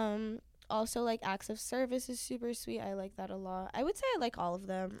 Also like acts of service is super sweet. I like that a lot. I would say I like all of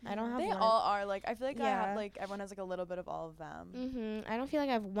them. I don't have They one. all are like. I feel like I Yeah. have like everyone has like a little bit of all of them. I don't feel like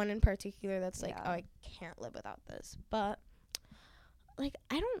I have one in particular that's like, Yeah. oh, I can't live without this. But like,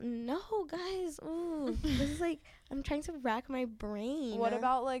 I don't know, guys. Ooh, this is like, I'm trying to rack my brain. What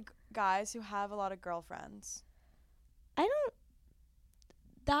about like guys who have a lot of girlfriends? I don't.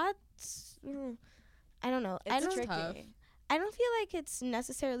 That's. I don't know. I It's don't. tricky. tough. I don't feel like it's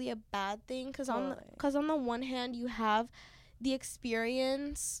necessarily a bad thing, because Totally. on the one hand you have the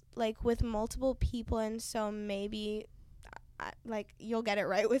experience like with multiple people, and so maybe like you'll get it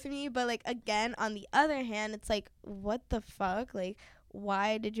right with me, but like again on the other hand it's like what the fuck, like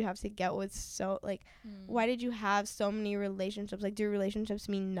why did you have to get with so like why did you have so many relationships? Like do relationships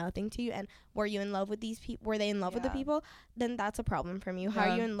mean nothing to you? And were you in love with these people? Were they in love with the Yeah. people? Then that's a problem from you. How are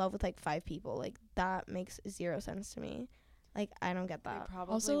Yeah. you in love with like 5 people? Like that makes 0 sense to me. Like I don't get They that.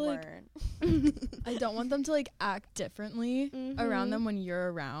 probably Also, like, weren't. I don't want them to like act differently around Mhm. them when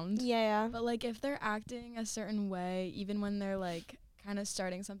you're around. Yeah. But like if they're acting a certain way, even when they're like kind of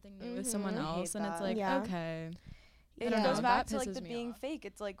starting something new with someone Mhm. I hate else, and it's that. like Yeah. okay, It don't goes know, back that to like pisses the me being off. fake.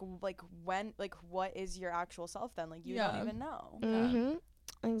 It's like when like what is your actual self then? Like you Yeah. don't even know. Mhm.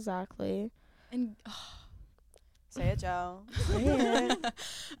 Exactly. and Say it, Joe.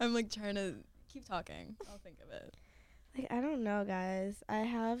 I'm like trying to keep talking. I'll think of it. Like I don't know, guys. I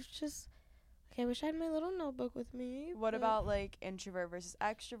have just like I wish I had my little notebook with me. What but about like introvert versus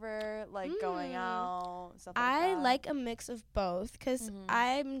extrovert? Like going Mm. out, stuff like I that. like a mix of both, because Mhm.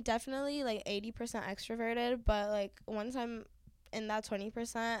 I'm definitely like 80% extroverted, but like once I'm in that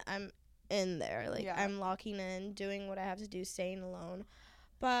 20%, I'm in there. Like Yeah. I'm locking in, doing what I have to do, staying alone.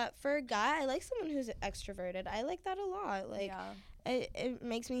 But for a guy, I like someone who's extroverted. I like that a lot. Like yeah. it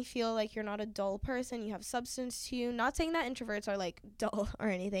makes me feel like you're not a dull person. You have substance to you. Not saying that introverts are like dull or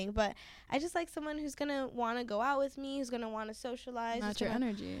anything, but I just like someone who's gonna want to go out with me, who's gonna want to socialize, Match your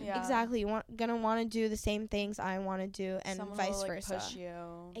energy. Yeah. exactly, gonna want to do the same things I want to do, and Someone vice will, like, versa. push you.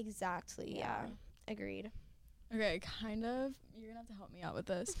 Exactly. Yeah. Agreed. Okay, kind of. You're gonna have to help me out with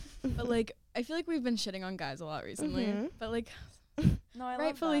this. But like, I feel like we've been shitting on guys a lot recently. Mhm. But like, No, I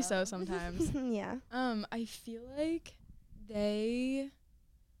rightfully love so that. sometimes. Yeah. I feel like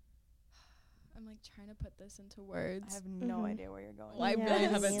I'm like trying to put this into words. I have no Mhm. idea where you're going. Well, I Yeah, really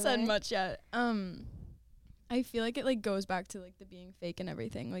me haven't said neither. much yet. I feel like it like goes back to like the being fake and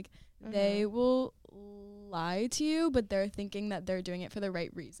everything. Like they will lie to you, but they're thinking that they're doing it for the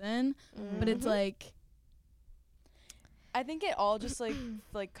right reason. But it's Mhm. like, I think it all just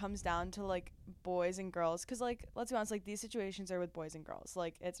like comes down to like boys and girls, because like let's be honest, like these situations are with boys and girls.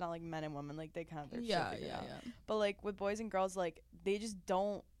 Like it's not like men and women, like they kind of their yeah, shit figured yeah, out. yeah. But like with boys and girls, like they just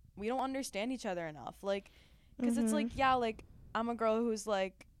we don't understand each other enough. Like, because it's like, yeah, like I'm a girl who's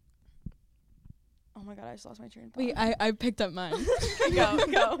like, oh my god, I just lost my train of thought. Wait, I picked up mine.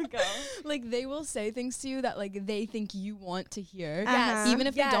 go. Like they will say things to you that like they think you want to hear, Yes. even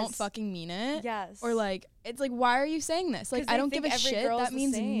if they don't Yes. fucking mean it. Yes. Or like it's like, why are you saying this? Like 'Cause I they don't give think a every shit. girl's That the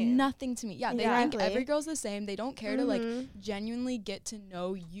means same. nothing to me. Yeah, they Exactly. think every girl's the same. They don't care to like Mhm. genuinely get to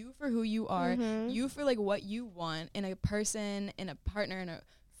know you for who you are, Mhm. you for like what you want in a person, in a partner, in a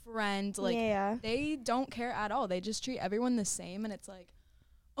friend. Like yeah. they don't care at all. They just treat everyone the same, and it's like,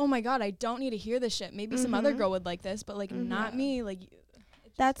 oh my god, I don't need to hear this shit. Maybe some other Mhm. girl would like this, but like not Mhm. me. Like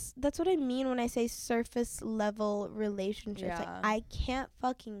That's what I mean when I say surface level relationships. Like Yeah. I can't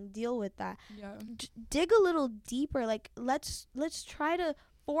fucking deal with that. yeah. Dig a little deeper. Like let's try to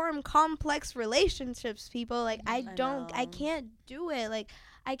form complex relationships, people. Like I know. can't do it. Like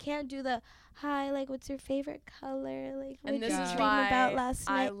I can't do the hi, like what's your favorite color? Like what And did this you is Yeah. dream why about last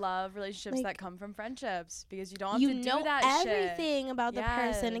I night? love relationships Like, that come from friendships, because you don't have You to know do that shit. everything about the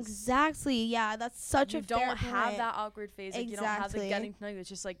person. Yes. Exactly. Yeah, that's such You a fair don't have point. that awkward phase. Like you don't have the Exactly. getting to know you. It's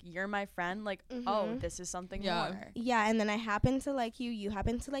just like you're my friend. Like oh, Mhm. this is something Yeah. more. Yeah, and then I happen to like you, you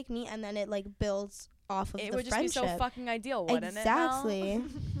happen to like me, and then it like builds off of It the would just friendship. be so fucking ideal, wouldn't Exactly. it?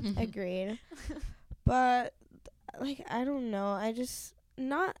 Now? Agreed. But like I don't know. I just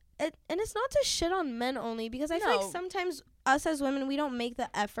not it, and it's not to shit on men only, because I feel No. like sometimes us as women, we don't make the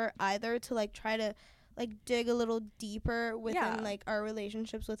effort either to like try to like dig a little deeper within Yeah. like our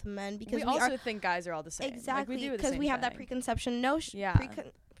relationships with men, because we we also are think guys are all the same. exactly Like, we do the because same we have that thing. preconception notion. Yeah.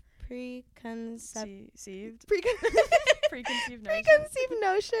 Preconceived Preconceived notion. preconceived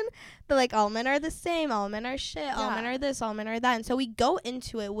notion that like all men are the same, all men are shit, all men Yeah. are this, all men are that, and so we go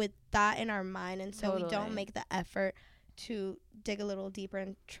into it with that in our mind, and so we Totally. don't make the effort to dig a little deeper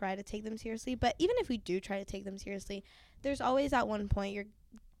and try to take them seriously. But even if we do try to take them seriously, there's always at one point you're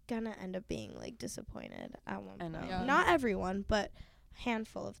gonna end up being like disappointed at one I know. point. Yeah. Not everyone, but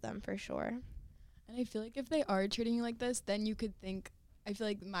handful of them for sure. And I feel like if they are treating you like this, then you could think, I feel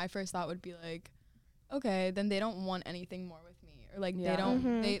like my first thought would be like, okay, then they don't want anything more with me. Or like Yeah. they don't,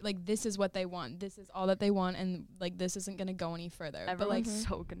 Mhm. they like, this is what they want. This is all that they want. And like, this isn't going to go any further. Everyone's Mhm.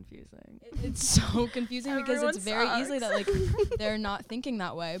 so confusing. It's so confusing because Everyone it's very easily that like sucks. they're not thinking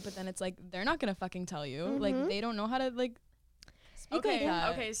that way. But then it's like, they're not going to fucking tell you. Like Mhm. they don't know how to like speak like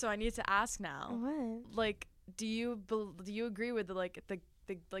that. Okay, so I need to ask now. What? Like, do you agree with the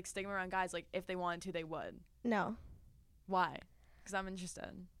like stigma around guys? Like, if they wanted to, they would. No. Why? Because I'm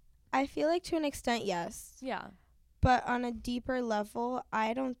interested. I feel like to an extent, yes. Yeah. But on a deeper level,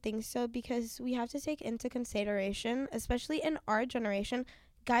 I don't think so, because we have to take into consideration, especially in our generation,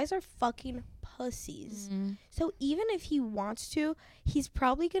 guys are fucking pussies. Mm. So even if he wants to, he's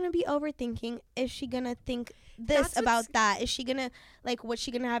probably going to be overthinking. Is she going to think this That's about what's- that? Is she going to, like, what's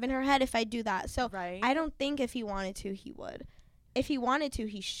she going to have in her head if I do that? So Right. I don't think if he wanted to, he would. If he wanted to,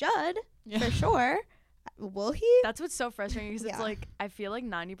 he should, Yeah. for sure. Will he? That's what's so frustrating, because it's Yeah. like I feel like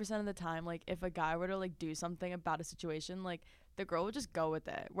 90% of the time, like if a guy were to like do something about a situation, like the girl would just go with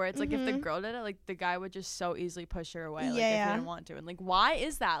it. Where it's like if the Mhm. girl did it, like the guy would just so easily push her away, like if Yeah. he didn't want to. And like, why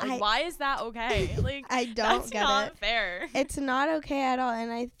is that? Like, I- why is that okay? Like, I don't that's get not it. fair. It's not okay at all,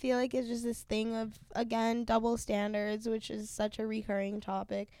 and I feel like it's just this thing of, again, double standards, which is such a recurring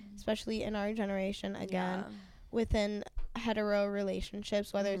topic, especially in our generation, again, within hetero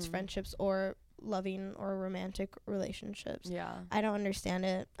relationships, whether it's Mhm. friendships or loving or romantic relationships. Yeah. I don't understand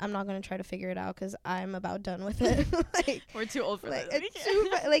it. I'm not going to try to figure it out because I'm about done with it. like, We're too old for like, this.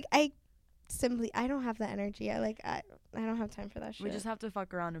 it's like, I don't have the energy. I don't have time for that shit. We just have to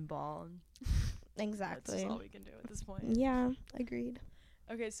fuck around and ball. And exactly. That's just all we can do at this point. Yeah, agreed.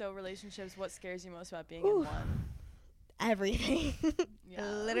 Okay, so relationships, what scares you most about being Ooh. in one? everything. Yeah.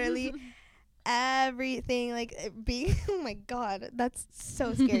 Literally everything. Like being oh my god, that's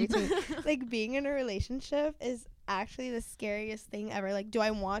so scary to me. Like being in a relationship is actually the scariest thing ever. Like, do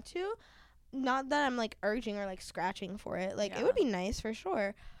I want to? Not that I'm like urging or like scratching for it. Like it would be nice for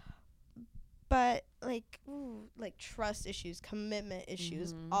sure. But like like trust issues, commitment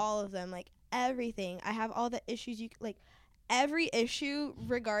issues, all of them, like everything. I have all the issues like every issue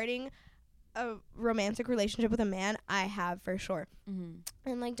regarding a romantic relationship with a man I have for sure.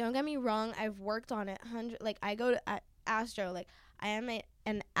 And like don't get me wrong, I've worked on it like I go to Astro, like I am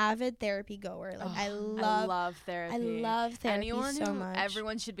an avid therapy goer. Like I love therapy. Anyone so much.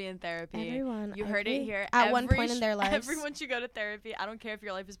 Everyone should be in therapy. Everyone. You heard it here. At one point in their lives. Everyone should go to therapy. I don't care if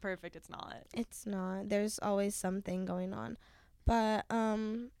your life is perfect. It's not. It's not. There's always something going on. But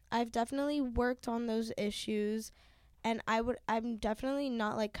I've definitely worked on those issues, and I'm definitely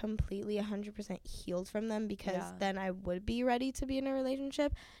not like completely 100% healed from them, because then I would be ready to be in a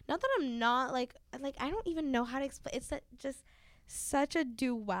relationship. Not that I'm not like I don't even know how to explain. It's that just such a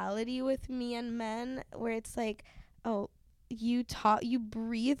duality with me and men, where it's like, oh, you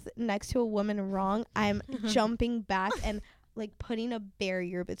breathe next to a woman wrong, I'm jumping back and like putting a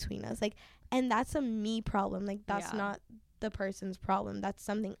barrier between us, like, and that's a me problem. Like that's not the person's problem. That's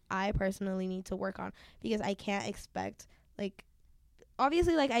something I personally need to work on, because I can't expect, like,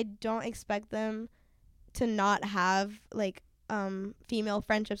 obviously, like I don't expect them to not have like female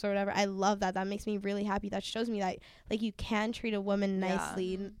friendships or whatever. I love that. That makes me really happy. That shows me that like you can treat a woman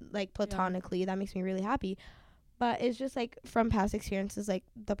nicely, like platonically. That makes me really happy. But it's just like from past experiences, like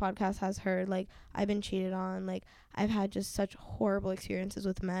the podcast has heard, like I've been cheated on, like I've had just such horrible experiences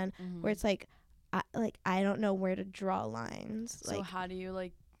with men where it's like I don't know where to draw lines. So like how do you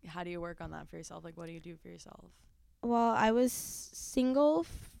work on that for yourself? Like what do you do for yourself? Well, I was single.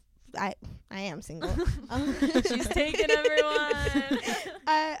 I am single. She's taking everyone.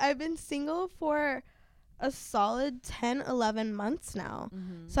 I've been single for a solid 10-11 months now.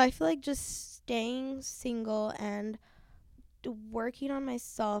 So I feel like just staying single and working on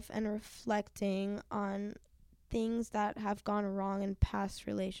myself and reflecting on things that have gone wrong in past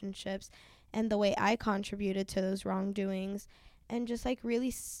relationships and the way I contributed to those wrongdoings, and just like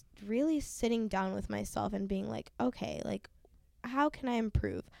really sitting down with myself and being like, okay, like how can I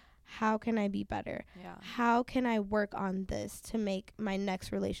improve? How can I be better? How can I work on this to make my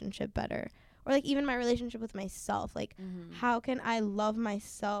next relationship better? Or like even my relationship with myself, like how can I love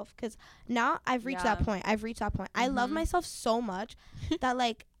myself? Because now I've reached that point. I love myself so much that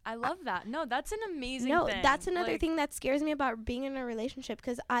like I love that. No, that's an amazing thing. That's another thing that scares me about being in a relationship,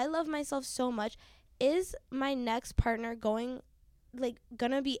 because I love myself so much. Is my next partner gonna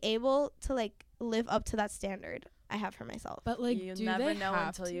be able to like live up to that standard I have for myself? But like, you do never they know have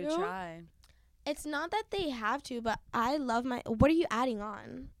until to? you try. It's not that they have to, but I love what are you adding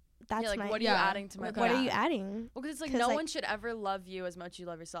on? That's what are you adding to my what are you adding? Well, because it's like no one should ever love you as much as you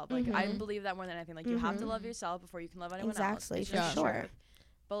love yourself. Like I believe that more than anything. Like you have to love yourself before you can love anyone else. Exactly, for sure.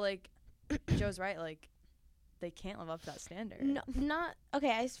 But like Joe's right, like they can't live up to that standard. No, not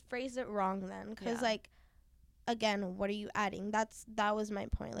okay. I phrased it wrong then, because like again, what are you adding? That was my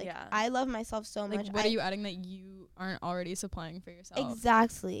point. Like I love myself so much. What are you adding that you aren't already supplying for yourself?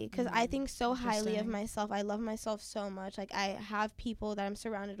 Exactly, because I think so highly of myself. I love myself so much. Like I have people that I'm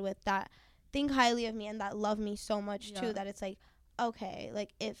surrounded with that think highly of me and that love me so much too, that it's like, okay,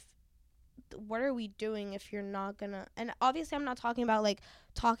 like what are we doing if you're not gonna, and obviously I'm not talking about like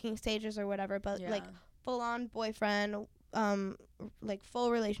talking stages or whatever, but like full on boyfriend, like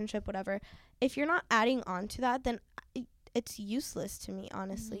full relationship, whatever. If you're not adding on to that, then it's useless to me,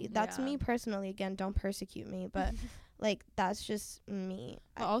 honestly. That's me personally. Again, don't persecute me, but like that's just me.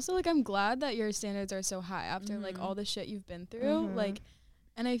 But also, like, I'm glad that your standards are so high after like all the shit you've been through. Like,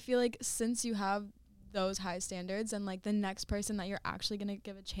 and I feel like since you have those high standards, and like the next person that you're actually gonna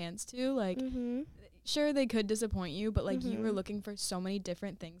give a chance to, like sure they could disappoint you, but like you were looking for so many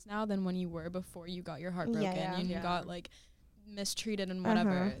different things now than when you were before you got your heart broken and you got like mistreated and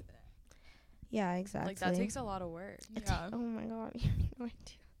whatever. Yeah, exactly. Like that takes a lot of work. Oh my god, you have no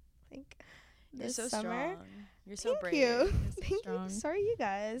idea. Like you're this so summer, strong. You're so brave. You. Thank you. Sorry, you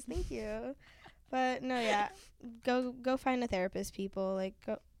guys. Thank you. But no, go find a therapist, people. Like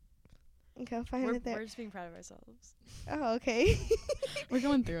go find a therapist. We're just being proud of ourselves. Oh, okay. We're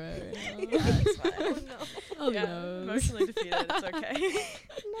going through it right now. Yeah, it's fine. Oh no. Emotionally defeated. It's okay.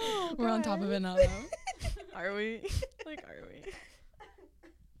 No, we're on top of it now, though. Are we? Like, are we?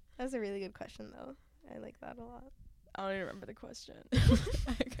 That's a really good question, though. I like that a lot. I don't even remember the question.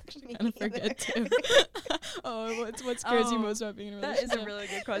 I actually kind of forget too. what scares you Oh, most about being in a That relationship? is a really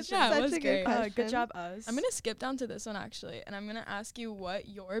good question. Yeah, it Such was a good great. question. Good job, us. I'm gonna skip down to this one actually, and I'm gonna ask you what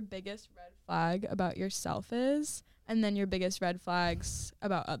your biggest red flag about yourself is, and then your biggest red flags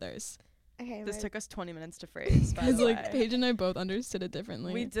about others. Okay. This took us 20 minutes to phrase, by Because the like way. Paige and I both understood it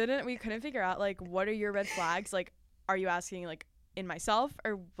differently. We couldn't figure out, like, what are your red flags? Like, are you asking, like, in myself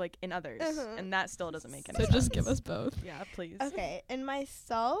or, like, in others? And that still doesn't make any So sense. just give us both. Yeah, please. Okay. In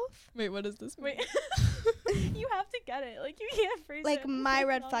myself, Wait, what does this mean? Wait. You have to get it. Like, you can't phrase like it. my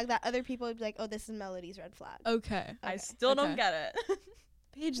red flag that other people would be like, oh, this is Melody's red flag. Okay. I Okay. still don't Okay. get it.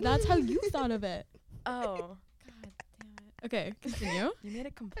 Paige, that's how you thought of it. Oh. God damn it. Okay, continue. You made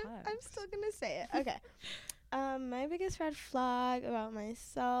it complex. I'm still gonna say it. Okay. My biggest red flag about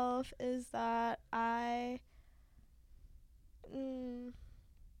myself is that I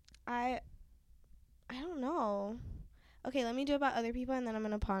don't know. Okay, let me do about other people and then I'm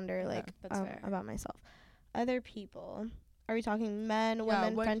gonna ponder Okay, like that's fair. about myself. Other people. Are we talking men, Yeah, women, how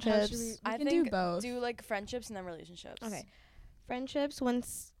should friendships? we I can think do both. do, like, friendships and then relationships. Okay. Friendships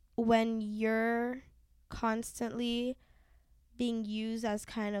when you're constantly being used as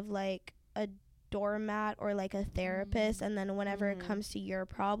kind of like a doormat or like a therapist, and then whenever it Mhm. comes to your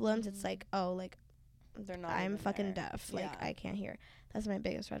problems, it's like, oh, like They're not I'm even fucking there. deaf, like Yeah. I can't hear. That's my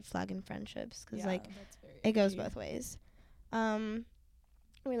biggest red flag in friendships, because Yeah. like That's very it goes icky. both ways.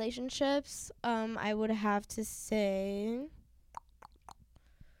 Relationships, I would have to say,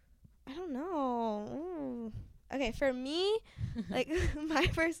 I don't know. Okay, for me, like my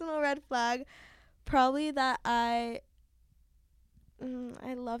personal red flag, probably that I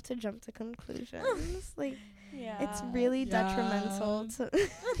love to jump to conclusions. Like Yeah. it's really detrimental to.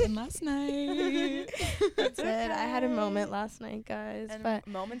 And last night. That's it. I had a moment last night, guys, And but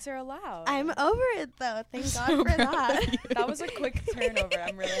moments are allowed. I'm over it though. Thank God So for proud that. of you. That was a quick turnover.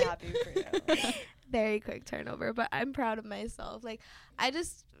 I'm really happy for you. Very quick turnover, but I'm proud of myself. Like I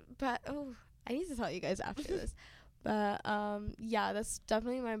need to tell you guys after this. But yeah, that's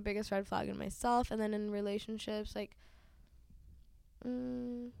definitely my biggest red flag in myself. And then in relationships, like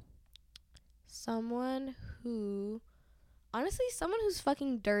someone who's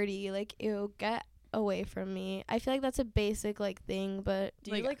fucking dirty, like, ew, get away from me. I feel like that's a basic like thing, but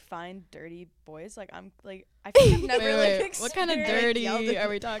Do Like- you, like, find dirty boys? Like, I'm, like, I think I've never, Wait, like, what kind of experienced- dirty are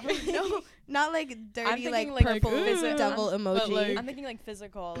we talking? no, not like dirty, thinking, like like, purple ooh, devil but, emoji. like, I'm thinking, like,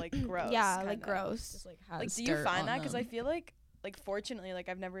 physical, like, gross. yeah, kinda. like gross. Just, Like, has do you dirt find on that? Because I them. feel like, fortunately, like,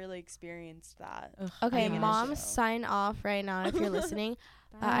 I've never really experienced that. Ugh, Okay, being in a mom, show. sign off right now if you're listening.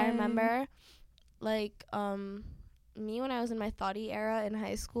 I remember, like, me when I was in my thoughty era in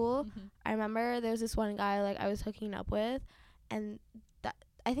high school. Mhm. I remember there was this one guy like I was hooking up with, and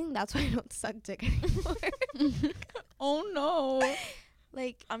I think that's why I don't suck dick anymore. Oh no.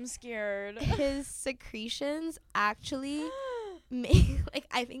 Like I'm scared. his secretions actually make like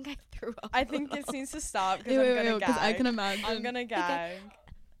I think I threw up. I think this needs to stop because Wait, I'm gonna because I gag. can imagine. I'm gonna gag.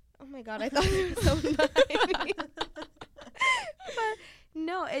 Oh my god, I thought it was so nice. But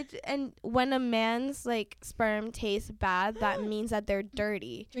no, and when a man's like sperm tastes bad, that means that they're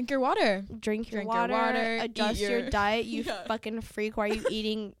dirty. Drink your water. Drink your Drink your water, water, adjust eat your your- diet, you Yeah. fucking freak. Why are you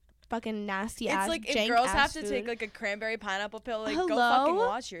eating fucking nasty It's ass like jank if girls have ass to food? take like a cranberry pineapple pill, like hello? go fucking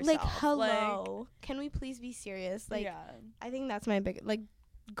wash yourself. Like hello. Can we please be serious? Like yeah, I think that's my big like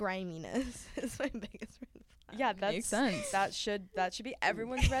griminess is my biggest red flag. yeah, that's Makes sense. That should be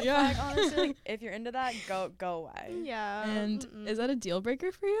everyone's red Yeah. flag. Honestly, like, if you're into that, go away. Yeah. And mm-mm. is that a deal breaker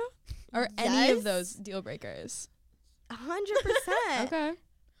for you? Or any of Yes. those deal breakers? 100%. Okay.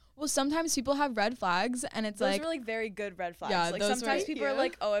 Well, sometimes people have red flags, and it's Those like are like very good red flags. Yeah, like those sometimes were- people are Yeah.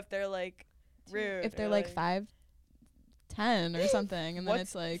 like, oh, if they're like rude, if they're or, like 5'10" or something, and then What's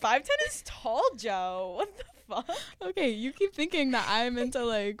it's like 5'10" is tall, Joe. What the fuck? okay, you keep thinking that I'm into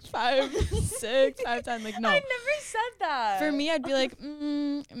like 5'6", 5'10". Like no, I never said that. for me I'd be like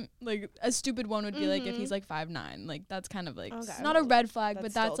like a stupid one would be like if Mhm. he's like 5'9". Like that's kind of like Okay. not a red flag, but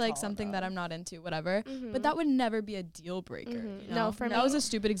That's that's still like tall something that enough. I'm not into, whatever. Mhm. But that would never be a deal breaker. Mhm. You No, know? for that me- was a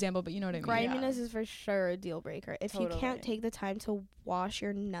stupid example, but you know what I mean. Griminess is for sure a deal breaker. If you Totally. can't take the time to wash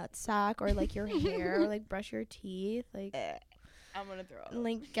your nutsack or like your hair or like brush your teeth, like I'm gonna throw up.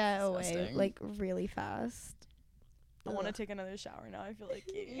 like get away Disgusting. like really fast. I want to Ugh. take another shower now. I feel like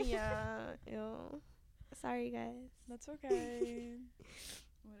Yeah. Ew. Sorry guys. That's okay.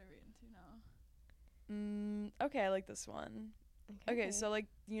 What are we into now? Okay, I like this one. Okay, so like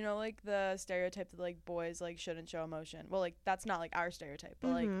you know like the stereotype that like boys like shouldn't show emotion. Well, like that's not like our stereotype, but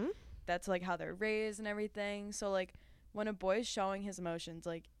like Mhm. that's like how they're raised and everything. So like when a boy's showing his emotions,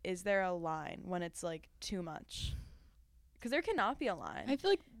 like is there a line when it's like too much? Because there cannot be a line. I feel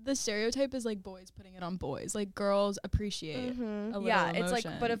like the stereotype is like boys putting it on boys. Like girls appreciate a little emotion. It's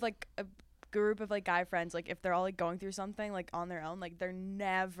like, but if like a group of like guy friends, like if they're all like going through something like on their own, like they're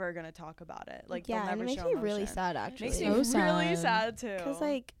never gonna talk about it. Like they'll never it makes show me emotion. really sad actually. Makes So me sad. really sad too. Cause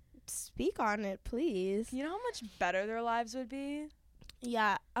like, speak on it, please. You know how much better their lives would be?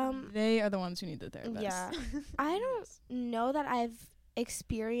 Yeah. They are the ones who need the therapist. Yeah. I don't know that I've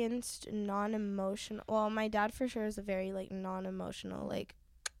experienced non-emotional. Well, my dad for sure is a very like non-emotional like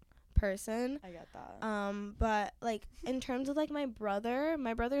person. I get that. But like in terms of like my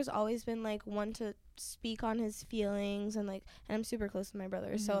brother's always been like one to speak on his feelings and I'm super close to my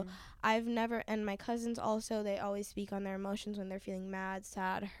brother. So I've never, and my cousins also, they always speak on their emotions when they're feeling mad,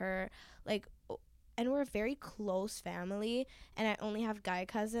 sad, hurt, like, and we're a very close family, and I only have guy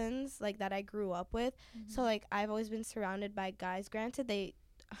cousins like that I grew up with. So like I've always been surrounded by guys. Granted, they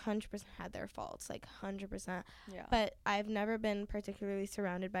 100% had their faults, like 100%. Yeah. But I've never been particularly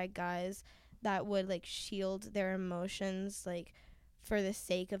surrounded by guys that would like shield their emotions like for the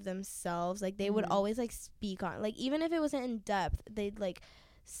sake of themselves. Like they would always like speak on, like even if it wasn't in depth, they'd like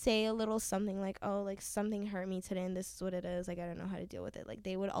say a little something like, oh, like something hurt me today and this is what it is, like I don't know how to deal with it. Like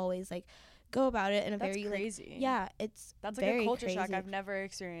they would always like go about it in a That's very crazy. like, yeah, it's That's like very a culture crazy. shock. I've never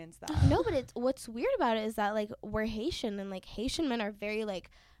experienced that. No, but it's what's weird about it is that like we're Haitian, and like Haitian men are very like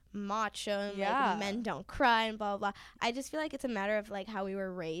macho and like men don't cry and blah blah blah. I just feel like it's a matter of like how we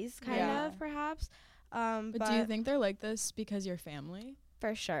were raised kind of perhaps. But do you think they're like this because you're family?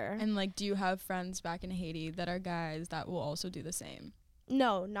 For sure. And like, do you have friends back in Haiti that are guys that will also do the same?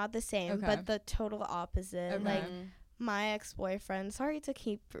 No, not the same, Okay. but the total opposite. Okay. Like my ex-boyfriend, sorry to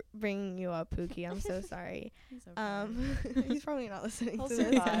keep bringing you up, Pookie, I'm so sorry. He's He's probably not listening He'll to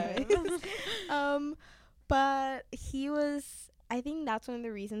this survive. anyways. But he was, I think that's one of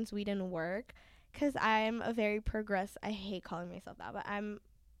the reasons we didn't work, because I'm a very I hate calling myself that, but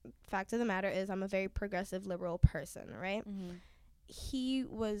fact of the matter is I'm a very progressive liberal person, right? He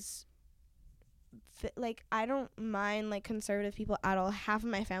was like, I don't mind like conservative people at all. Half of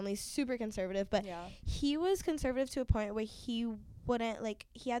my family's super conservative, but he was conservative to a point where he wouldn't, like,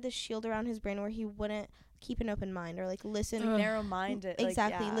 he had this shield around his brain where he wouldn't keep an open mind or like listen, narrow-minded.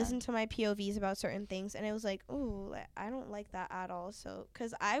 Exactly, listen to my POVs about certain things. And it was like, ooh, like, I don't like that at all. So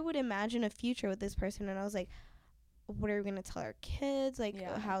because I would imagine a future with this person, and I was like, what are we gonna tell our kids, like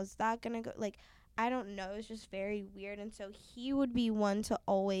how's that gonna go? Like, I don't know, it's just very weird. And so he would be one to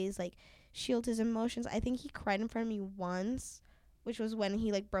always like shield his emotions. I think he cried in front of me once, which was when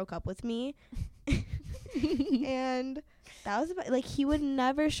he like broke up with me. And that was about, like, he would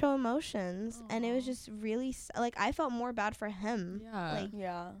never show emotions. And it was just really like, I felt more bad for him.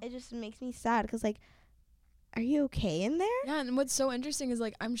 It just makes me sad because like, are you okay in there? Yeah, and what's so interesting is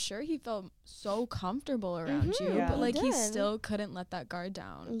like, I'm sure he felt so comfortable around you, but like he still couldn't let that guard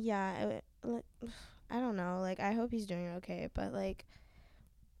down. I don't know, like, I hope he's doing okay, but like,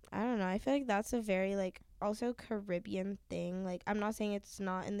 I don't know, I feel like that's a very like also Caribbean thing. Like, I'm not saying it's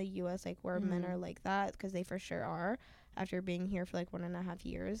not in the US, like, where men are like that, because they for sure are after being here for like 1.5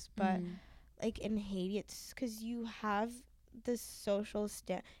 years, but like in Haiti, it's because you have this social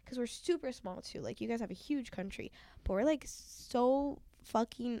because we're super small too. Like, you guys have a huge country, but we're like so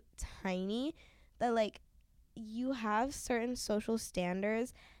fucking tiny that like you have certain social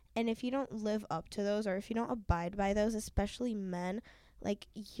standards, and if you don't live up to those, or if you don't abide by those, especially men, like,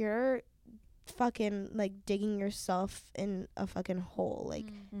 you're fucking like digging yourself in a fucking hole.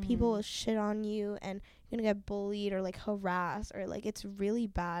 Like, people will shit on you, and you're gonna get bullied or like harassed, or like, it's really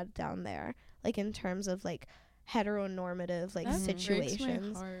bad down there, like in terms of like heteronormative like situations.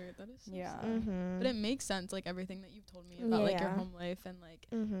 Breaks my heart. That is so sad. But it makes sense, like everything that you've told me about like your home life and like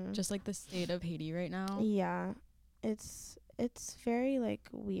just like the state of Haiti right now. Yeah, it's very like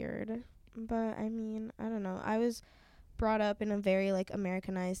weird, but I mean, I don't know, I was brought up in a very like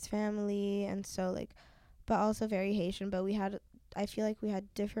Americanized family, and so like, but also very Haitian, but I feel like we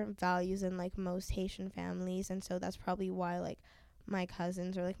had different values than like most Haitian families, and so that's probably why like my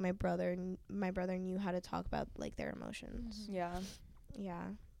cousins or like my brother knew how to talk about like their emotions.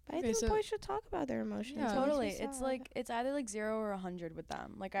 But I think boys should talk about their emotions. Totally. It's like, it's either like 0 or 100 with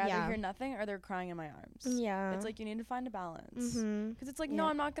them. Like, I either hear nothing or they're crying in my arms. It's like, you need to find a balance, because it's like, no,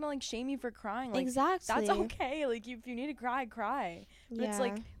 I'm not gonna like shame you for crying. Like, exactly, that's okay. Like, if you need to cry. But it's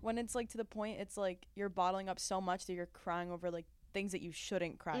like, when it's like to the point, it's like you're bottling up so much that you're crying over like things that you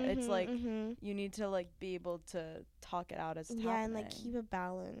shouldn't cry. It's like, you need to like be able to talk it out as it's happening. And like keep a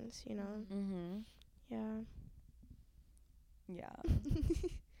balance, you know.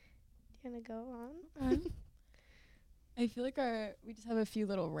 You gonna go on? I feel like we just have a few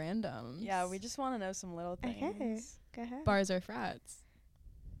little randoms. Yeah, we just want to know some little things. Okay, go ahead. Bars or frats?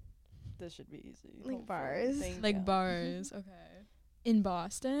 This should be easy. Like hopefully. bars. Thank Like you. bars. Okay. In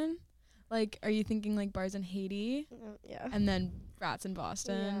Boston? Like, are you thinking like bars in Haiti Yeah. and then frats in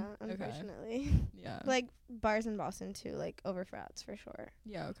Boston? Yeah, Okay. unfortunately. Yeah. Like bars in Boston too, like over frats for sure.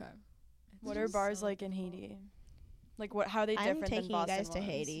 Yeah, okay. What are bars like in Haiti? Like what? How are they different I'm taking than you Boston guys to ones?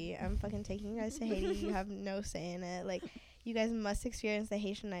 Haiti. I'm fucking taking you guys to Haiti. You have no say in it. Like, you guys must experience the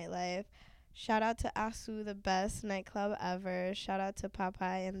Haitian nightlife. Shout out to Asu, the best nightclub ever. Shout out to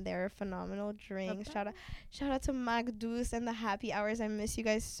Popeye and their phenomenal drinks. Shout out to Magdus and the happy hours. I miss you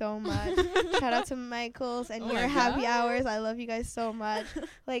guys so much. Shout out to Michaels and Oh your my happy God. hours. I love you guys so much.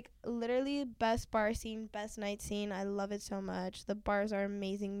 Like, literally best bar scene, best night scene. I love it so much. The bars are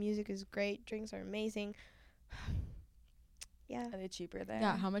amazing. Music is great. Drinks are amazing. Yeah. Are they cheaper there?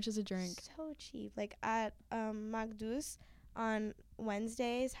 Yeah, how much is a drink? So cheap. Like at Magdus on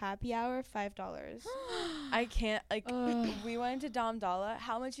Wednesdays, happy hour, $5. I can't like. Ugh. We went to Dom Dalla.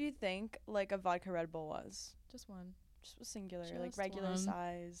 How much do you think like a vodka Red Bull was? Just one. Just a singular, like Just regular one.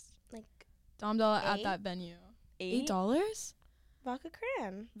 size. Like Dom Dollar at $8? that venue. $8? $8? vodka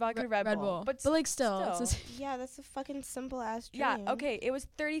cran. Vodka Red Red Bull. But like still. It's the still. same. Yeah, that's a fucking simple ass drink. Yeah. Okay. It was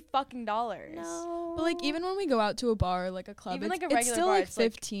 $30. No. But like even when we go out to a bar or like a club, Even, it's, like, a it's regular still bar, like it's,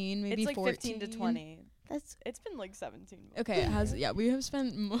 like- 15, maybe It's like 14. 15 to 20. That's It's been like 17. Okay, it has. Yeah, we have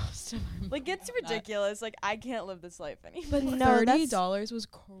spent most of our Like it's money on that. ridiculous. Like I can't live this life anymore. But no, that's $30 was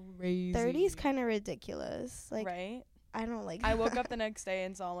crazy. 30 is kind of ridiculous. Like right? I don't like. I woke up the next day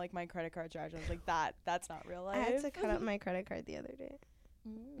and saw like my credit card charge. I was like, that's not real I life. had to cut up my credit card the other day.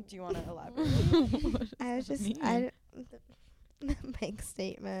 Do you want to elaborate? I was just the bank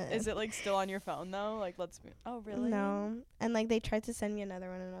statement. Is it like still on your phone though? Like oh really? No, and like they tried to send me another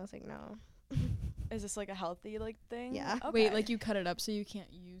one, and I was like, no. Is this like a healthy like thing? Yeah. Okay. Wait, like you cut it up so you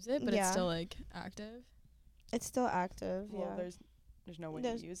can't use it, but it's Yeah. still like active. It's still active. Well, Yeah. there's no way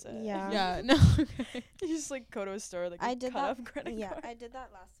There's- to use it. yeah. Yeah, no. Okay. You just like go to a store like I a did cut that. up credit Yeah, card. I did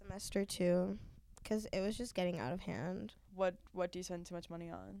that last semester too, 'cause it was just getting out of hand. What do you spend too much money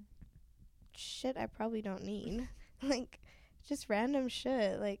on? Shit, I probably don't need. Like, just random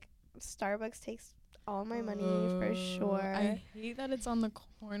shit. Like, Starbucks takes all my money for sure. I hate that it's on the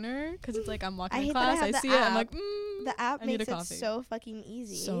corner because it's like I'm I walking to hate that I class, have I the see it, I'm app. like, The app I need makes a it coffee. so fucking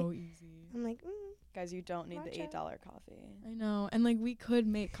easy. so easy. I'm like, Guys, you don't need the Matcha. $8 coffee. I know, and like we could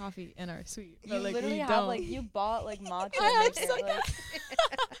make coffee in our suite, You but like literally we have don't. like you bought like matcha. I maker, just, like, like,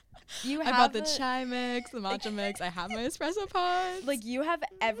 you I have bought the it- chai mix, the matcha mix. I have my espresso pods. Like you have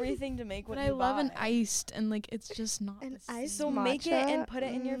everything to make what but you I love an buy. iced, and like it's just not An the same. iced So make it and matcha? put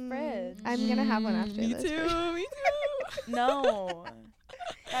it in your fridge. I'm gonna have one after Me this. too. Me too. No.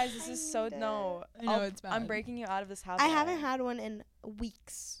 Guys, this I is so need it. no. I know it's bad. I'm breaking you out of this house. I haven't had one in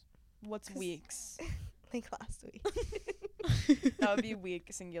weeks. What's 'cause- weeks? Like last week. That would be week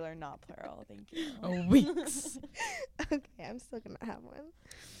singular, not plural. Thank you. Oh, weeks. Okay, I'm still gonna have one.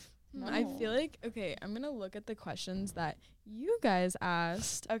 I No. feel like okay. I'm gonna look at the questions that you guys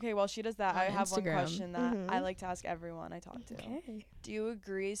asked. Okay, while she does that, On I have one Instagram. question that I Mhm. like to ask everyone I talk to. Okay. Do you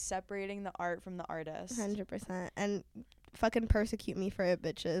agree separating the art from the artist? 100%. And fucking persecute me for it,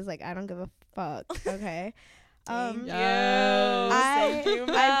 bitches. Like, I don't give a fuck. Okay. Thank Yes. Thank you,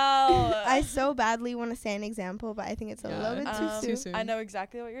 Mel. I so badly want to say an example, but I think it's a little bit Yeah. too Too soon. soon. I know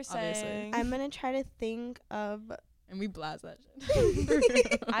exactly what you're Obviously. saying. I'm gonna try to think of And we blast that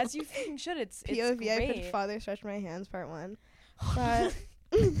shit. As you fucking should. It's POV. I great. put father stretch my hands part 1. But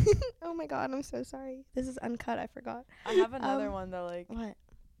oh my god, I'm so sorry. This is uncut. I forgot. I have another Um, one that like. What?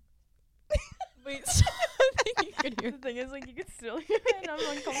 Wait, so I think you could hear. The thing is, like, you could still hear it, and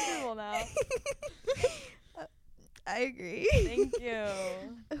I'm uncomfortable now. I agree. Thank you.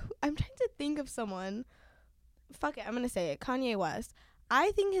 I'm trying to think of someone. Fuck it, I'm gonna say it. Kanye West.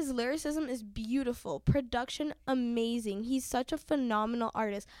 I think his lyricism is beautiful. Production amazing. He's such a phenomenal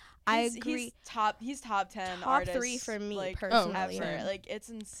artist. I agree. He's top 10 Top artists, 3 for me like, personally. same. ever. Like, it's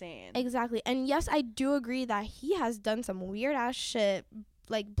insane. Exactly. And yes, I do agree that he has done some weird ass shit,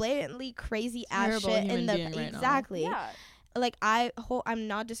 like blatantly crazy ass Terrible shit human in the being right now. exactly. Yeah. Like I'm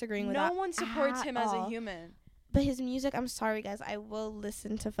not disagreeing with No that. one supports at him as a all. human. But his music, I'm sorry guys, I will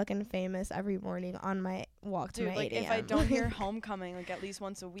listen to fucking Famous every morning on my walk to Dude, my like, 8 if I a.m. don't hear Homecoming, like, at least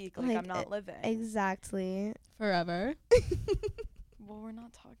once a week, like, Like, I'm not living. Exactly. Forever. Well, we're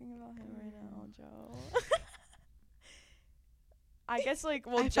not talking about him right now, Joe. I guess, like,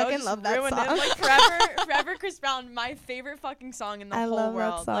 well, I Joe fucking just love that ruined song. it. Like, forever Chris Brown, my favorite fucking song in the I whole love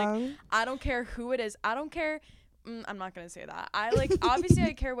world. that Like, song. I don't care who it is. I don't care. I'm not going to say that. I, like, obviously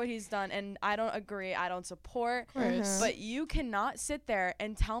I care what he's done, and I don't agree. I don't support. Of course. Uh-huh. But you cannot sit there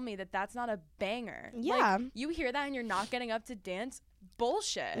and tell me that that's not a banger. Yeah. Like, you hear that and you're not getting up to dance.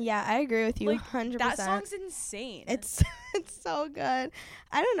 bullshit. Yeah, I agree with you Like, 100%. That song's insane. It's it's so good.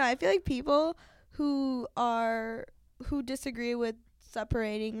 I don't know. I feel like people who disagree with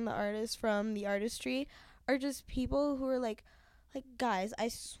separating the artist from the artistry are just people who are like guys, I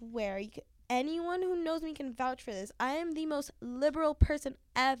swear, anyone who knows me can vouch for this. I am the most liberal person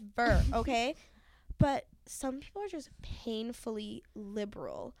ever, okay? But some people are just painfully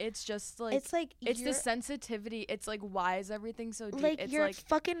liberal. It's just like it's the sensitivity. It's like, why is everything so deep? Like, it's you're like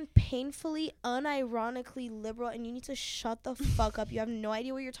fucking painfully, unironically liberal, and you need to shut the fuck up. You have no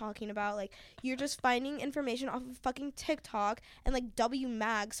idea what you're talking about. Like, you're just finding information off of fucking TikTok and like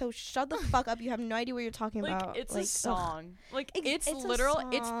WMAG. So shut the fuck up. You have no idea what you're talking like about. it's like, a song. Like It's a literal.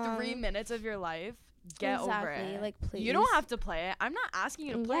 It's song. 3 minutes of your life. Get over Exactly. it. Like, please. You don't have to play it. I'm not asking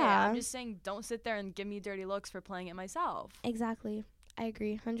you to play it. Yeah. I'm just saying don't sit there and give me dirty looks for playing it myself. Exactly. I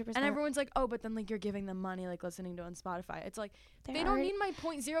agree, 100%. And everyone's like, oh, but then like you're giving them money, like listening to it on Spotify. It's like they don't need my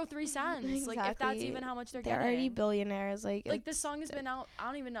 0.03 cents. Exactly. Like if that's even how much they're They're getting. already billionaires. Like this song has been out, I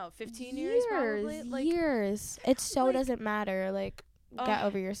don't even know, 15 years probably. Like years. It so like, doesn't matter. Like, get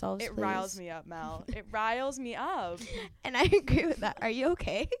over yourselves, it please. riles me up, Mel. It riles me up. And I agree with that. Are you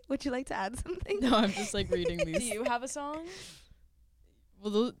okay? Would you like to add something? No, I'm just like reading Do these. you have a song?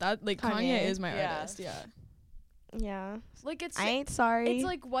 Well, that like Kanye Kanye. is my Yeah. artist. Yeah. Yeah. Like it's I ain't sorry. it's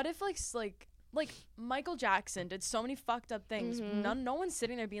like what if like Michael Jackson did so many fucked up things. Mhm. No one's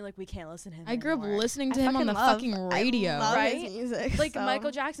sitting there being like, we can't listen to him I grew up anymore. listening to I him on the fucking radio. I love right? his music. Like so.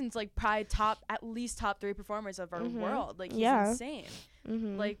 Michael Jackson's like probably at least top 3 performers of our Mhm. world. Like he's Yeah. insane.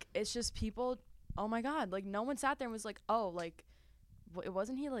 Mhm. Like it's just people. Oh my god! Like no one sat there and was like, oh, like it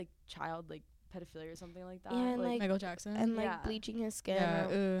wasn't he like child like pedophilia or something like that. Yeah, and, like, Michael Jackson. and like yeah. bleaching his skin. yeah.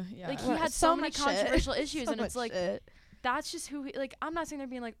 or- Yeah. like he What- had so so many much shit. controversial issues, So and it's much like shit. that's just who he, like I'm not sitting there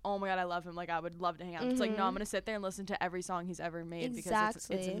being like, oh my god, I love him, like I would love to hang out. It's like no, I'm Mhm. gonna sit there and listen to every song he's ever made because it's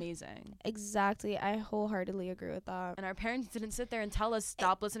Exactly. amazing. Exactly. I wholeheartedly agree with that. And our parents didn't sit there and tell us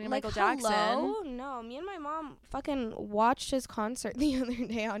stop listening to Like, Michael Jackson. hello? No, me and my mom fucking watched his concert the other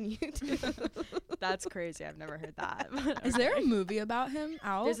day on YouTube. That's crazy. I've never heard that. Is there a movie about him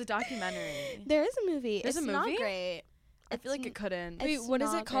out? There's a documentary. There is a movie. There's it's a not movie? great. I feel like it couldn't. Wait, it's what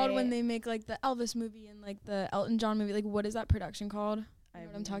is not it called when great. they make like the Elvis movie and like the Elton John movie? Like, what is that production called? I know what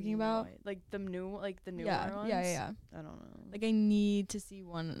have I'm talking no about? idea. Like the newer ones. Yeah. I don't know. Like, I need to see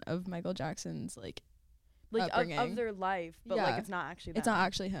one of Michael Jackson's. Like Like of upbringing. their life, but Yeah. like it's not actually. it's them. not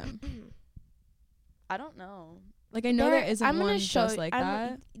actually him. I don't know. Like, I know there isn't I'm gonna one show just like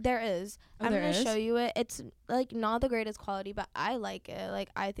that. There is. Oh, I'm there gonna is? show you it. It's like not the greatest quality, but I like it. Like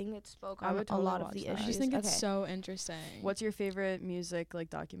I think it spoke I on would a totally lot of watch the that. I issues. just think okay. it's so interesting. What's your favorite music like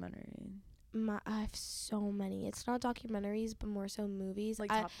documentary? I have so many. It's not documentaries, but more so movies. Like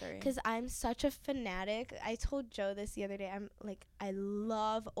I, top 3. Because I'm such a fanatic. I told Joe this the other day. I'm like, I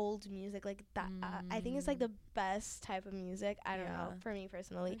love old music. Like that. I think it's like the best type of music. I don't know, Yeah. for me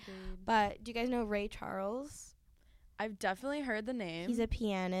personally. Agreed. But do you guys know Ray Charles? I've definitely heard the name. He's a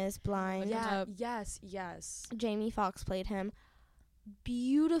pianist, blind. Look him yeah. up. Yes. Jamie Foxx played him.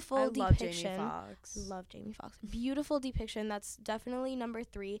 Beautiful I love depiction. Jamie Foxx. Love Jamie Foxx. Beautiful depiction. That's definitely number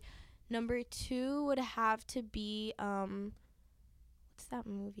 3. Number 2 would have to be what's that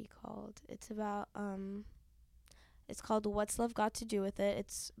movie called? It's about it's called What's Love Got to Do with It.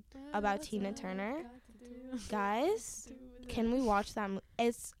 It's about Tina Turner. Guys, can we watch that?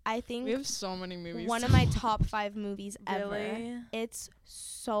 It's I think We have so many movies. one of my top 5 movies ever. Really? It's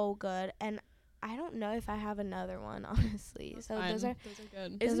so good, and I don't know if I have another one honestly. So those are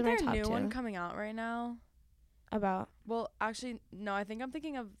good. Those Isn't are my there a top new one 2. coming out right now? about Well, actually, no. I think I'm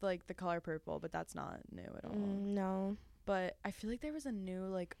thinking of like The Color Purple, but that's not new at all. no. But I feel like there was a new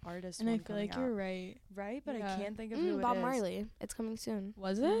like artist. And I one feel coming like you're out, right. right, but Yeah. I can't think of who it Bob is. Marley. It's coming soon.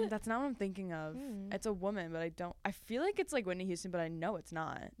 Was it? That's not what I'm thinking of. Mm. It's a woman, but I don't. I feel like it's like Whitney Houston, but I know it's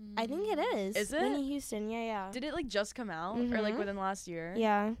not. I think it is. Is it? Whitney Houston? Yeah. Did it like just come out or like Mhm. within the last year?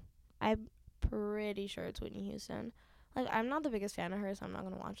 Yeah. I'm pretty sure it's Whitney Houston. Like I'm not the biggest fan of her, so I'm not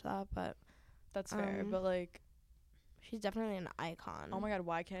gonna watch that. But That's fair. Um, But like, she's definitely an icon. oh my god,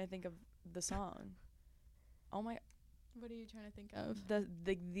 why can't I think of the song? Oh my, What are you trying to think of?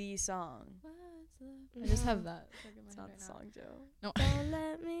 the song. I just have No. that. It's not the song, Joe. No. Don't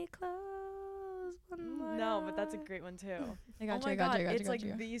let me close one more No, but that's a eye. great one too. I got Oh you. my I got god, you. I got you. it's got like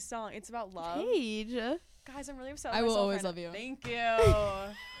you. the song. It's about love. Paige. Guys, I'm really upset. I with will myself always right love now. you. Thank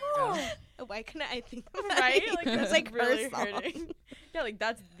you. Why couldn't I think of that? Right? Like It was that's like really her song. hurting. Yeah, like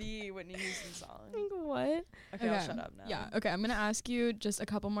that's the Whitney Houston song. Like, what? Okay, I'll shut up now. Yeah. Okay, I'm gonna ask you just a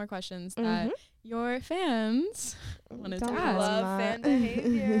couple more questions Mhm. that your fans wanted to Don't ask. Love fan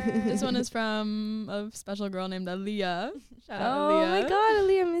behavior. This one is from a special girl named Aaliyah. Shout out Oh Aaliyah. my God,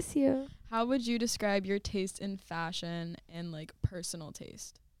 Aaliyah, miss you. How would you describe your taste in fashion and like personal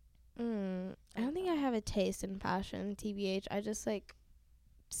taste? I don't think I have a taste in fashion, TBH. I just like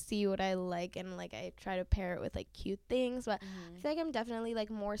see what I like and like I try to pair it with like cute things, but I feel like I'm definitely like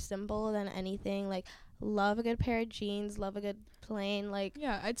more simple than anything. Like love a good pair of jeans, love a good plain like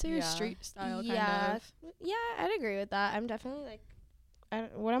Yeah, I'd say your Yeah. street style yeah, kind of. yeah, I'd agree with that. I'm definitely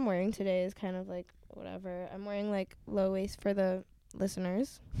like what I'm wearing today is kind of like whatever. I'm wearing like low waist for the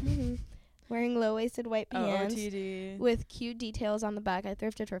listeners. Wearing low-waisted white pants OOTD. with cute details on the back. I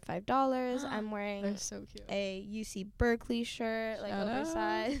thrifted for $5. I'm wearing They're so cute. a UC Berkeley shirt, like Shout out.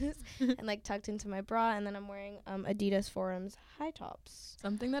 oversized, and like tucked into my bra. And then I'm wearing Adidas Forums high tops.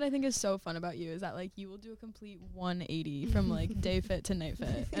 Something that I think is so fun about you is that like you will do a complete 180 from like day fit to night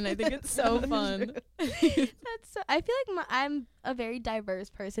fit, and I think it's so fun. I feel like I'm a very diverse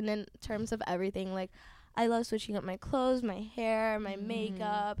person in terms of everything. Like I love switching up my clothes, my hair, my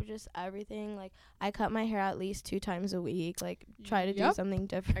makeup, just everything. Like I cut my hair at least 2 times a week. Like try to do Yep. something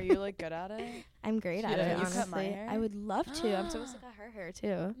different. Are you like good at it? I'm great at Yeah. it. You Honestly, cut my hair? I would love to. I'm supposed to cut her hair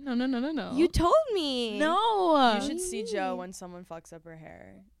too. No. You told me. No. You should see Jo when someone fucks up her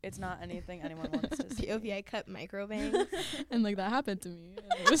hair. It's not anything anyone wants to see. POV, I cut micro bangs. And like that happened to me.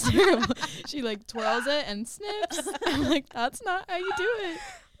 And it was terrible. She like twirls it and snips. I'm like, that's not how you do it.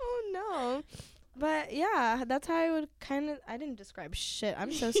 Oh no. But yeah, that's how I would I didn't describe shit.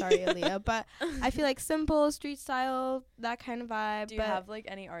 I'm so sorry, Aaliyah. But I feel like simple, street style, that kind of vibe. Do you but have like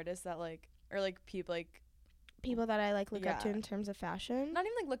any artists that like, or like people like, people that I like look up to Yeah. in terms of fashion? not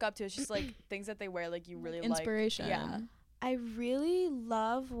even like look up to, it's just like things that they wear like you really like. Inspiration. Yeah. I really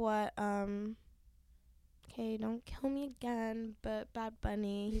love what okay, don't kill me again, but Bad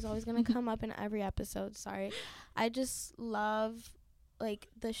Bunny, he's always gonna come up in every episode, sorry. I just love like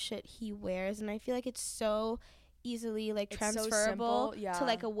the shit he wears, and I feel like it's so easily like It's so transferable simple, yeah. to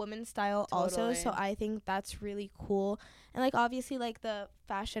like a woman's style also, so Totally. I think that's really cool. And like obviously like the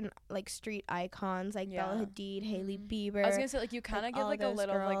fashion like street icons like Bella Yeah. Hadid, Hailey Mhm. Bieber. I was gonna say like you kind of like, give all like a those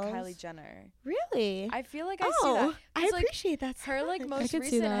little like girls. Kylie Jenner. Really? I feel like I see that. I 'Cause, like, appreciate that so her like much. most could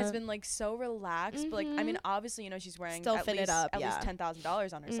see recent has that. been like so relaxed, but like I mean obviously you know she's wearing Still at fitted least up, at yeah. least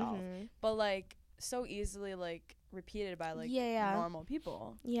 $10,000 on herself, Mhm. but like so easily like repeated by like Yeah. normal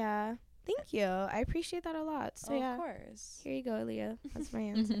people. Yeah. Thank you. I appreciate that a lot. So yeah. Of course. Here you go, Aaliyah. That's my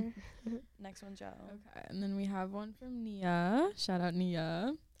answer. Next one, Jo. Okay, and then we have one from Nia. Shout out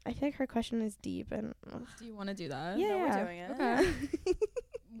Nia. I feel like her question is deep and Do you want to do that? yeah. No, we're doing it. Okay.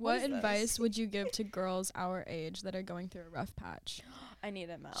 What is this? advice would you give to girls our age that are going through a rough patch? I need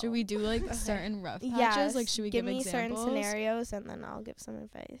it, Mel. Should we do like certain rough patches? Yes. Like, should we give give me examples? certain scenarios and then I'll give some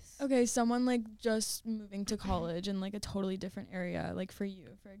advice. Okay, someone like just moving to college in like a totally different area, like for you,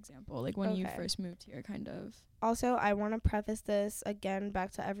 for example, like when you Okay. first moved here, kind of. Also, I want to preface this again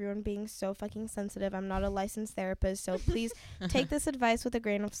back to everyone being so fucking sensitive. I'm not a licensed therapist, so please take this advice with a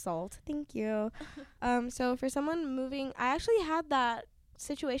grain of salt. Thank you. So for someone moving, I actually had that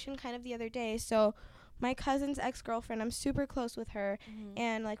situation kind of the other day. So my cousin's ex-girlfriend, I'm super close with her,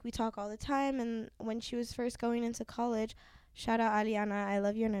 and like we talk all the time. And when she was first going into college, shout out Aliana, I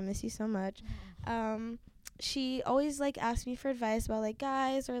love you and I miss you so much. She always like asked me for advice about like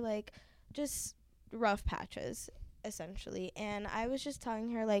guys or like just rough patches essentially, and I was just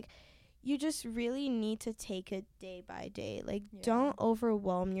telling her like you just really need to take it day by day. Like Yeah. don't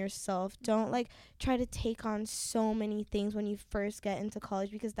overwhelm yourself. Don't like try to take on so many things when you first get into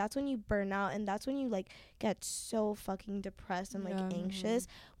college, because that's when you burn out, and that's when you like get so fucking depressed and like Yeah. anxious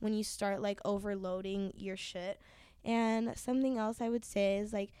when you start like overloading your shit. And something else I would say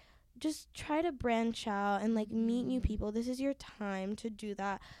is like just try to branch out and like meet new people. This is your time to do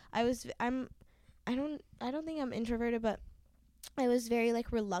that. I don't think I'm introverted, but I was very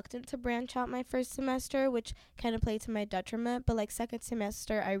like reluctant to branch out my first semester, which kind of played to my detriment. But like second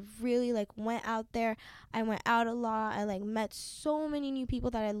semester, I really like went out there. I went out a lot. I like met so many new people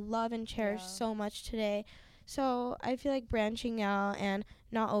that I love and cherish Yeah. so much today. So I feel like branching out and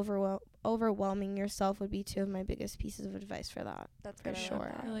not overwhelming yourself would be 2 of my biggest pieces of advice for that. That's for good. I like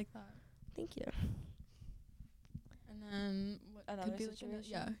sure. that. I like that. Thank you. And then what Another could be like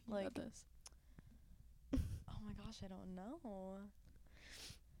situation? yeah, you Like- got this. Oh my gosh, I don't know.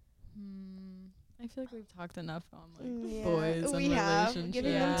 I feel like we've talked enough on like Yeah, boys we and have relationships.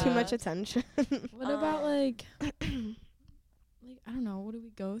 giving them too Yeah. much attention. What about Um, like I don't know, what do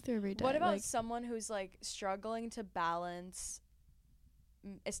we go through every day? What about like, someone who's like struggling to balance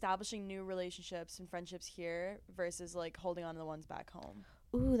establishing new relationships and friendships here versus like holding on to the ones back home?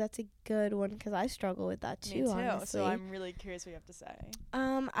 Ooh, that's a good one because I struggle with that too. Me too. Honestly. So I'm really curious what you have to say.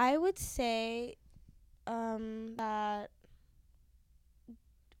 I would say, that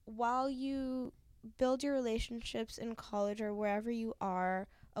while you build your relationships in college or wherever you are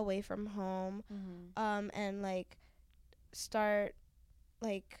away from home, and like start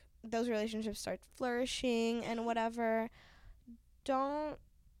like those relationships start flourishing and whatever,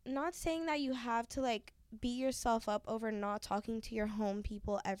 not saying that you have to like beat yourself up over not talking to your home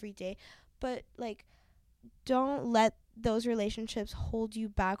people every day, but like don't let those relationships hold you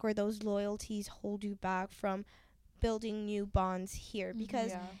back or those loyalties hold you back from building new bonds here,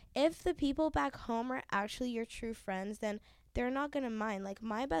 because if the people back home are actually your true friends, then they're not gonna mind. Like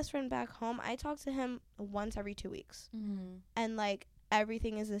my best friend back home, I talk to him once every 2 weeks, and like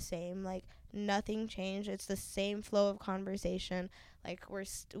everything is the same, like nothing changed. It's the same flow of conversation. Like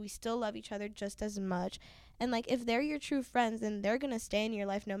we still love each other just as much, and like if they're your true friends, then they're gonna stay in your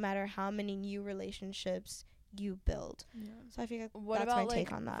life no matter how many new relationships you build. So I feel like what that's about my like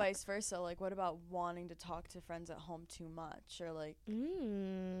take on that. vice versa? Like what about wanting to talk to friends at home too much, or like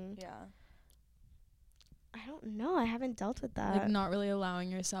I don't know, I haven't dealt with that. Like not really allowing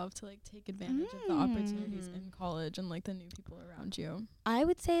yourself to like take advantage of the opportunities in college and like the new people around you. I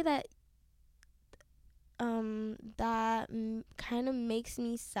would say that that kind of makes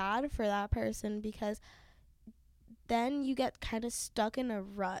me sad for that person, because then you get kind of stuck in a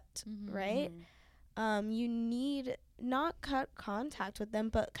rut, right? You need not cut contact with them,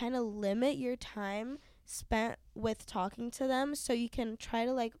 but kind of limit your time spent with talking to them so you can try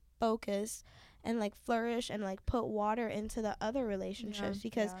to like focus and like flourish and like put water into the other relationships,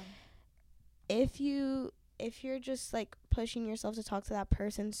 because if you're just like pushing yourself to talk to that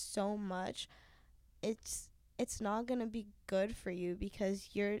person so much, it's not gonna be good for you, because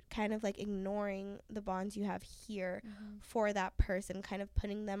you're kind of like ignoring the bonds you have here for that person, kind of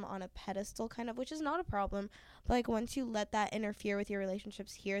putting them on a pedestal, kind of, which is not a problem, but like once you let that interfere with your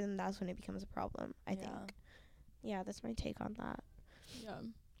relationships here, then that's when it becomes a problem, I think. Yeah, that's my take on that.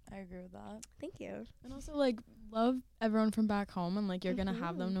 I agree with that. Thank you. And also like love everyone from back home, and like you're gonna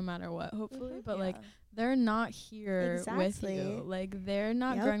have them no matter what, hopefully, but like they're not here with you. Like they're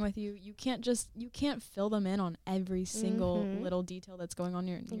not growing with you. You can't fill them in on every single little detail that's going on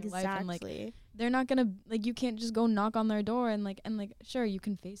in your life, and like they're not gonna, like, you can't just go knock on their door and like sure, you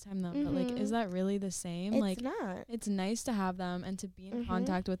can FaceTime them, but like is that really the same? It's like not. It's nice to have them and to be in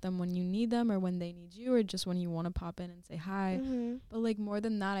contact with them when you need them or when they need you or just when you want to pop in and say hi. But like more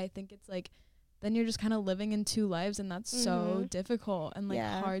than that, I think it's like then you're just kind of living in two lives, and that's so difficult and like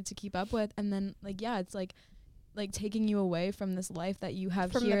hard to keep up with. And then like it's like taking you away from this life that you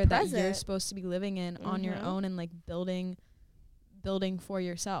have from here that you're supposed to be living in on your own and like building for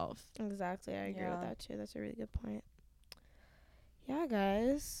yourself. Exactly. I agree with that too. That's a really good point. Yeah,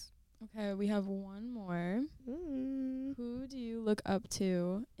 guys. Okay, we have one more. Who do you look up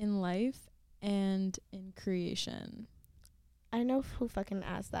to in life and in creation? I know who fucking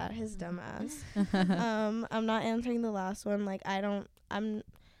asked that. His dumb ass. I'm not answering the last one. Like, I'll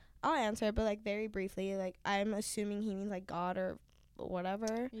answer it, but like very briefly. Like, I'm assuming he means like God or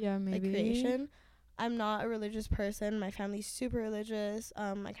whatever. Yeah, maybe. Like creation. I'm not a religious person. My family's super religious.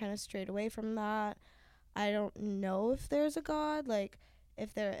 I kind of strayed away from that. I don't know if there's a God. Like,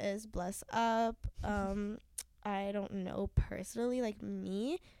 if there is, bless up. I don't know personally. Like,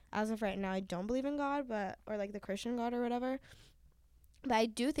 me, as of right now, I don't believe in God, or like the Christian God or whatever. But I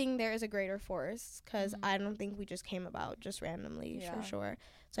do think there is a greater force, because I don't think we just came about just randomly, for sure.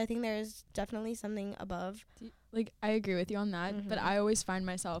 So I think there is definitely something above. Like, I agree with you on that, but I always find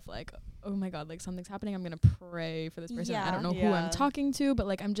myself like, oh my God, like something's happening. I'm going to pray for this person. I don't know who I'm talking to, but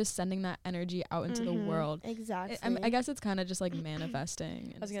like I'm just sending that energy out into the world. Exactly. I guess it's kind of just like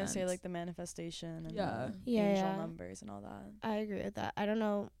manifesting. I was going to say like the manifestation and the angel numbers and all that. I agree with that. I don't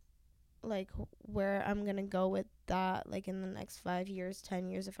know like where I'm going to go with that, like in the next 5 years, 10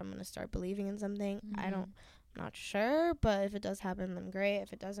 years, if I'm going to start believing in something. I'm not sure, but if it does happen, then great.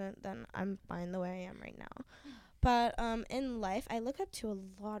 If it doesn't, then I'm fine the way I am right now. But in life, I look up to a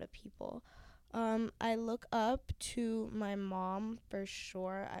lot of people. I look up to my mom for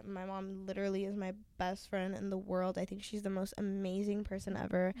sure. My mom literally is my best friend in the world. I think she's the most amazing person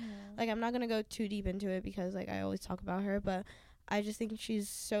ever. Like, I'm not going to go too deep into it because like I always talk about her, but I just think she's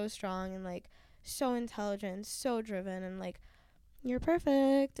so strong and like so intelligent, so driven, and like you're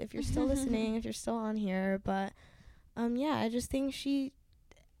perfect if you're still listening, if you're still on here. But I just think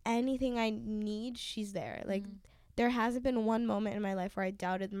anything I need, she's there. Like there hasn't been one moment in my life where I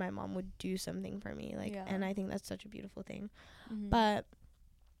doubted my mom would do something for me. Like and I think that's such a beautiful thing. But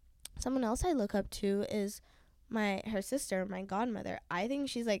someone else I look up to is her sister, my godmother. I think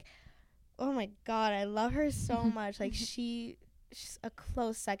she's like, oh my God, I love her so much. Like she's a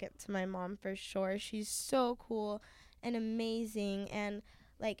close second to my mom for sure. She's so cool and amazing, and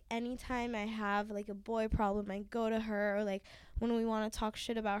like anytime I have like a boy problem, I go to her, or like when we want to talk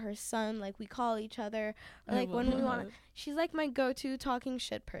shit about her son, like we call each other, or like when we want to, she's like my go-to talking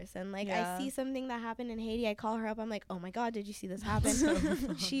shit person. Like I see something that happened in Haiti, I call her up, I'm like, oh my God, did you see this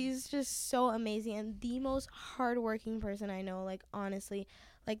happen? She's just so amazing and the most hardworking person I know. Like honestly,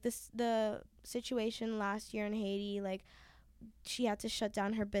 like the situation last year in Haiti, like she had to shut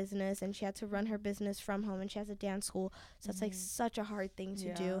down her business and she had to run her business from home, and she has a dance school, so it's like such a hard thing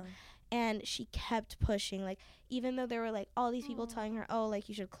to do. And she kept pushing, like even though there were like all these people telling her, oh, like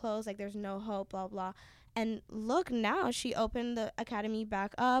you should close, like there's no hope, blah blah. And look, now she opened the academy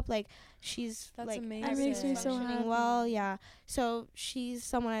back up. Like she's That's like amazing. That makes me so happy. well, yeah. So she's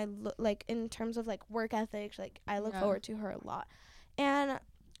someone I like in terms of like work ethic. Like I look forward to her a lot. And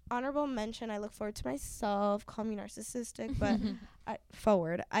honorable mention, I look forward to myself. Call me narcissistic, but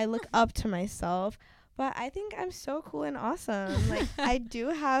I look up to myself. But I think I'm so cool and awesome. Like I do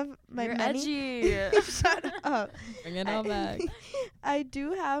have my You're many edgy. shut up. Bring it all back. I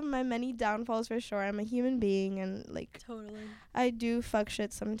do have my many downfalls for sure. I'm a human being, and like Totally. I do fuck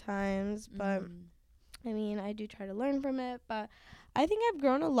shit sometimes, but I mean, I do try to learn from it, but I think I've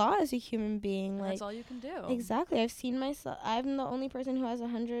grown a lot as a human being. And like that's all you can do. Exactly. I've seen myself. I'm the only person who has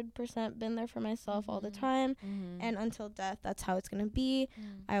 100% been there for myself all the time, and until death, that's how it's gonna be.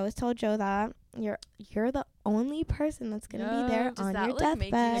 I always tell Joe that you're the only person that's gonna be there on your deathbed. Make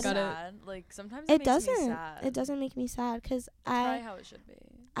you deathbed. sad? Like sometimes It makes doesn't. Me sad. It doesn't make me sad because It's probably how it should be.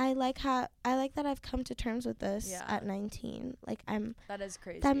 I like that I've come to terms with this at 19. Like That is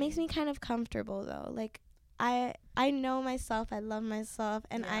crazy. That makes me kind of comfortable though. Like I know myself, I love myself,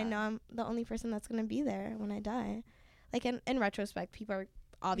 and I know I'm the only person that's gonna be there when I die. Like in retrospect, people are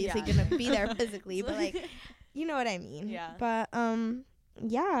obviously gonna be there physically, but like you know what I mean. Yeah. But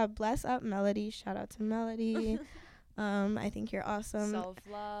yeah, bless up Melody. Shout out to Melody. I think you're awesome.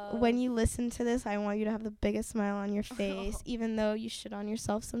 Self-love. When you listen to this, I want you to have the biggest smile on your face, even though you shit on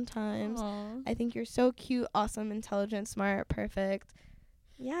yourself sometimes. Aww. I think you're so cute, awesome, intelligent, smart, perfect.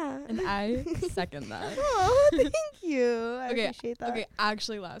 Yeah. And I second that. Oh, thank you. I appreciate that. Okay,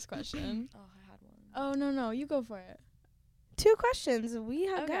 actually, last question. Oh, I had one. Oh, no, you go for it. 2 questions. We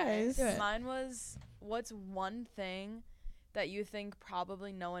have guys. Do it. Mine was, what's one thing that you think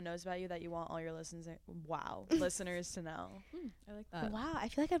probably no one knows about you that you want all your listeners to know? I like that. Wow, I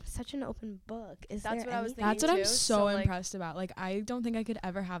feel like I'm such an open book. That's there what I was anything? That's what I'm too, so so, like- impressed about. Like, I don't think I could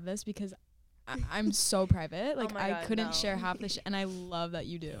ever have this because I'm so private. Like, my I God, couldn't no. share half the shit, and I love that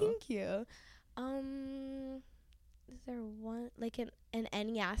you do. Thank you. Is there one, like in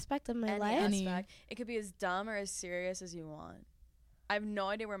any aspect of my life? Any- aspect. It could be as dumb or as serious as you want. I have no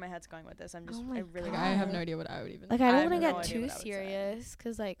idea where my head's going with this. I'm just, Oh my I really Like, God. I have no idea what I would even. Like, I I don't have want to no get idea too what I would say. serious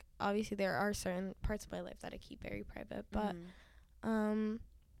because, like, obviously there are certain parts of my life that I keep very private. But,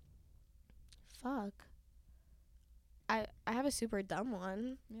 fuck. I have a super dumb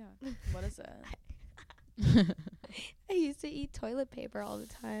one. Yeah. What is it? I used to eat toilet paper all the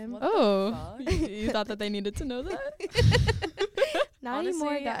time. What Oh, the fuck? you thought that they needed to know that? Not Honestly,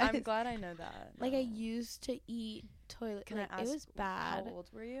 anymore, guys. I'm glad I know that. Like, I No. used to eat toilet. Can Like, I ask it was bad. How old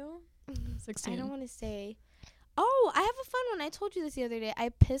were you? 16. I don't want to say. Oh, I have a fun one. I told you this the other day. I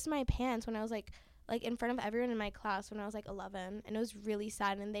pissed my pants when I was like in front of everyone in my class when I was like 11, and it was really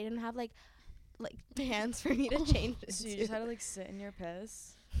sad. And they didn't have like pants for me to change. So you just had to like sit in your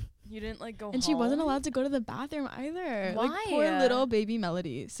piss. You didn't like go And she wasn't home? allowed to go to the bathroom either. Why? Like, poor little baby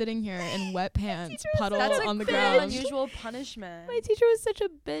Melody sitting here in wet pants, teacher was puddle That's like on the cruel ground. unusual punishment. My teacher was such a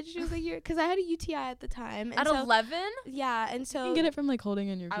bitch. She was like, because I had a UTI at the time. And At so, 11? Yeah, and You so. can get it from like holding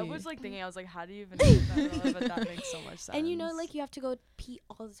in your pee. I was like thinking, I was like, how do you even do that? But that makes so much sense. And you know, like, you have to go pee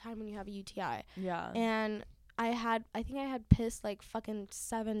all the time when you have a UTI. yeah. And I think I had pissed like fucking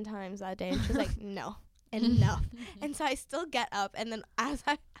 7 times that day. And she was like, no, enough. And so I still get up, and then as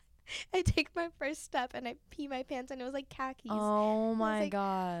I take my first step and I pee my pants, and it was like khakis. Oh my like-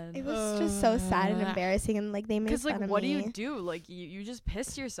 God. It was just so sad and embarrassing, and like they made Because fun like, of what do me. you do? Like, you just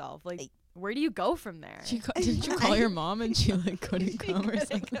pissed yourself. Like, where do you go from there? Didn't you call your mom and she like couldn't come or Couldn't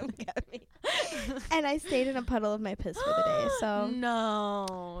something? come get me. And I stayed in a puddle of my piss for the day. So No.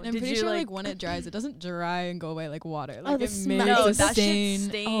 I'm Did pretty you sure like? like when it dries, it doesn't dry and go away like water. Like the it smell- makes No, a that shit stain.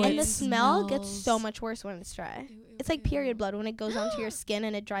 stains. Oh, and it the smell gets so smells. much worse when it's dry. Ew, ew, It's like ew. period blood when it goes onto your skin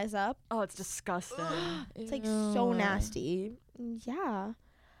and it dries up. Oh, it's disgusting. It's like so Ew. nasty. Yeah.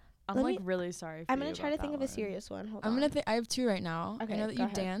 I'm Let like me- really sorry. For I'm gonna you try to about think that of a one. serious one. Hold I'm on. gonna think. I have two right now. Okay, I know that go you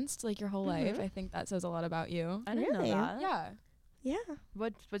ahead. danced like your whole life. Mhm. I think that says a lot about you. I didn't know Really? that. Yeah. Yeah,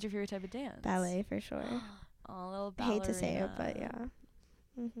 What's your favorite type of dance? ballet for sure. Oh, little I ballerina. hate to say it, but yeah.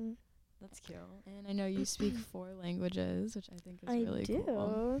 Mhm. That's cute. And I know you speak 4 languages, which I think is I really do.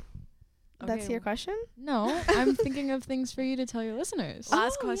 cool. That's Okay, your question? No, I'm thinking of things for you to tell your listeners. Oh,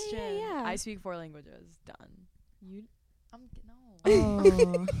 Last yeah, question. yeah. I speak 4 languages. Done. You. No.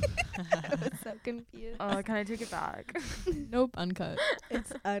 Oh. I was so confused. Oh, can I take it back? Nope. Uncut.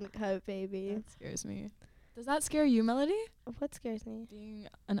 It's uncut, baby. That scares me. Does that scare you, Melody? What scares me? Being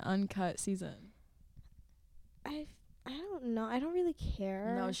an uncut season. I don't know. I don't really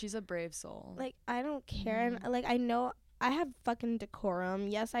care. No, she's a brave soul. Like, I don't care. Mhm. And like, I know I have fucking decorum.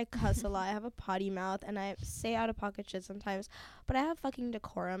 Yes, I cuss a lot. I have a potty mouth and I say out of pocket shit sometimes. But I have fucking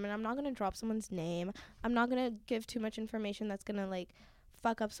decorum and I'm not gonna drop someone's name. I'm not gonna give too much information that's gonna like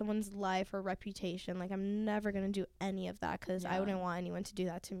fuck up someone's life or reputation. Like, I'm never gonna do any of that because I Yeah. wouldn't want anyone to do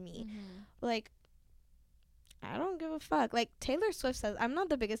that to me. Mm-hmm. Like, I don't give a fuck. Like, Taylor Swift says, I'm not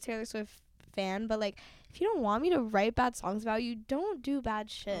the biggest Taylor Swift fan, but like, if you don't want me to write bad songs about you, don't do bad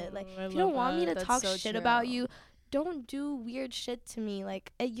shit. Like, if you don't want me to That's talk so shit true. about you, don't do weird shit to me.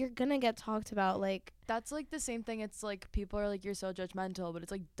 Like, you're gonna get talked about. Like, That's like the same thing. It's like people are like, you're so judgmental, but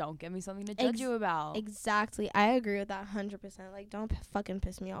it's like, don't give me something to judge you about. exactly. I agree with that 100%. Like, don't fucking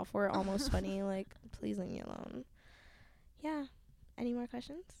piss me off. We're almost 20. Like, please leave me alone. Yeah. Any more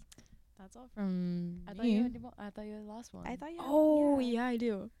questions? That's all from I me. thought you had the last one. I thought you had, Oh, yeah, I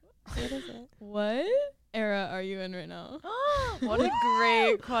do. What is it? What era are you in right now? What a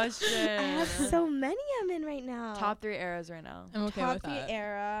great I question. have so many I'm in right now. Top 3 eras right now. I'm okay Top with 3 that.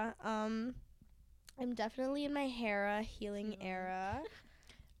 era. I'm definitely in my Hera healing era.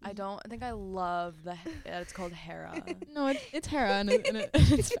 I don't think I love it's called Hera. No, it's Hera and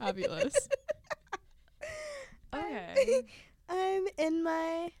it's fabulous. Okay. I'm in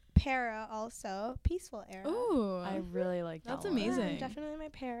my para also, peaceful era. Ooh, I really like that That's one. amazing. I'm definitely in my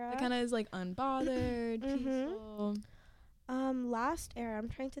para. it kind of is like unbothered, Mhm. peaceful. Last era. I'm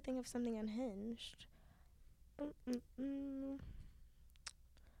trying to think of something unhinged.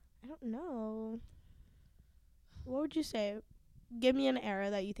 I don't know. What would you say? Give me an era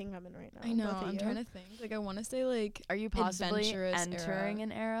that you think I'm in right now. I know. both of I'm you. trying to think. Like, I want to say like Are you possibly Adventurous entering era.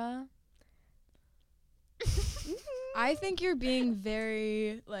 an era? I think you're being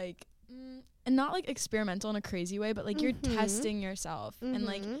very like and not like experimental in a crazy way, but like you're Mhm. testing yourself and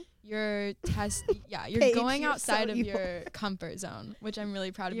like Mhm. you're you're Paige, going you're outside so of evil. your comfort zone, which I'm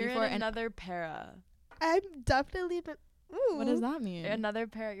really proud of You're you in for. And another para. I'm definitely the. Ooh. what does that mean? Another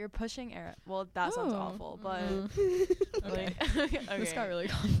para. You're pushing era. Well, that sounds Oh. awful, but Okay. like, okay. This got really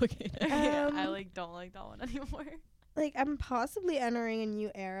complicated. Yeah, I Um, like don't like that one anymore. Like, I'm possibly entering a new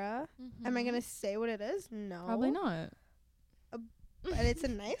era. Am I Mhm. gonna say what it is? No. Probably not. But it's a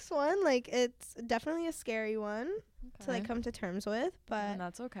nice one. Like, it's definitely a scary one to like Okay. come to terms with. But And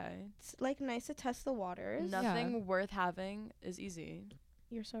that's okay. it's like nice to test the waters. Nothing worth having is easy.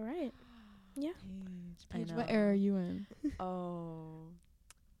 You're so right. Yeah. Paige, I what know. era are you in? Oh,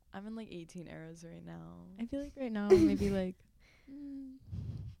 I'm in like 18 eras right now. I feel like right now maybe like.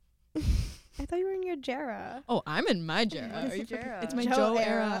 I thought you were in your Jera. Oh, I'm in my Jera. What's Are you fucking- Jera? It's my Joe Joe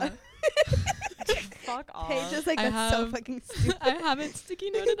era. era. Fuck off. Paige is like, I that's so have- fucking stupid. I have it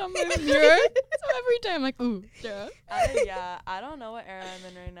sticky noted on my mirror. So every day I'm like, ooh, Jera. Yeah, I don't know what era I'm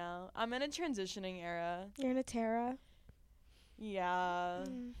in right now. I'm in a transitioning era. You're in a Terra. Yeah.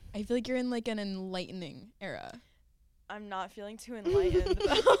 I feel like you're in like an enlightening era. I'm not feeling too enlightened.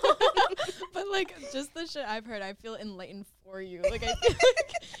 But like just the shit I've heard, I feel enlightened for you. Like I feel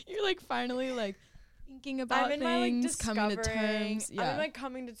like you're like finally like thinking about I'm in my like things, coming to discovering. terms. I'm Yeah. in my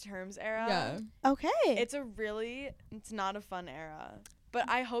coming to terms era. Yeah. Okay. It's not a fun era. But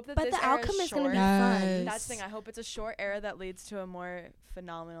I hope that but this the era outcome is short. gonna be Yes. fun. That's the thing. I hope it's a short era that leads to a more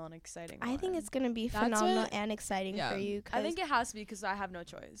phenomenal and exciting I think one. it's gonna be That's phenomenal what- and exciting yeah. for you. I think it has to be because I have no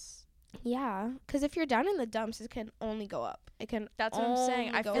choice. Yeah, because if you're down in the dumps, it can only go up. It can. That's what I'm saying.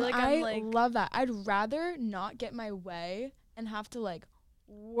 only I go feel up. like I I'm like love that. I'd rather not get my way and have to like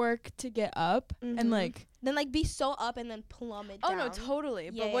work to get up Mhm. and like Then like be so up and then plummet oh down. no, totally.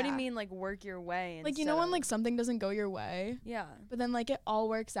 Yeah, But what do you yeah. mean like work your way? like you know instead when of- like something doesn't go your way, yeah. but then like it all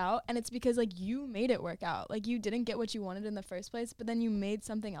works out and it's because like you made it work out. Like you didn't get what you wanted in the first place, but then you made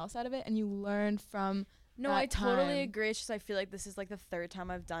something else out of it and you learned from No, that I totally time. agree. It's just I feel like this is like the third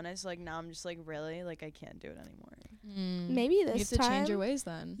time I've done it. So like now I'm just like really like I can't do it anymore. Maybe You this have to time. change your ways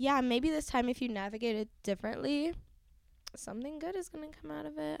then. Yeah, maybe this time if you navigate it differently, something good is gonna come out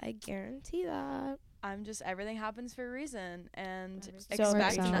of it. I guarantee that. I'm just, everything happens for a reason, and That is so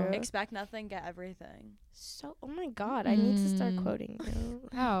true. expect nothing, get everything. So, oh my God, I need to start quoting you.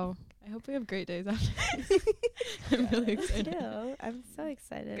 Wow. I hope we have great days after this. I'm really excited. I'm so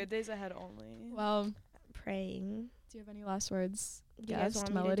excited. Good days ahead only. Well, Praying. do you have any last words? Do you guys Guest,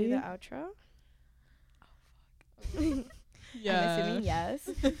 want Melody? me to do the outro? Yeah. I'm assuming yes.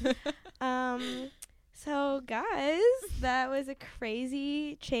 So guys, that was a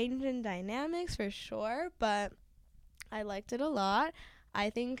crazy change in dynamics for sure, but I liked it a lot.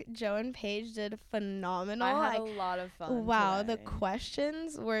 I think Joe and Paige did phenomenal. I had a lot of fun. Wow, today. the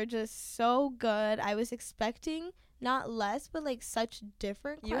questions were just so good. I was expecting not less, but like such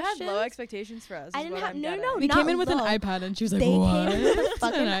different You questions. had low expectations for us. I is didn't what have- I'm no, getting. no, We not came in with an low. iPad and she was like, They what? came with a An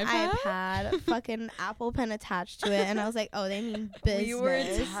fucking iPad? fucking Apple Pen attached to it, and I was like, oh, they mean business. We were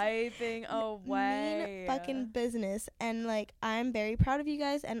typing away. Mean fucking business. And like, I'm very proud of you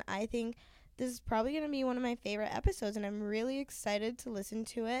guys, and I think this is probably gonna be one of my favorite episodes, and I'm really excited to listen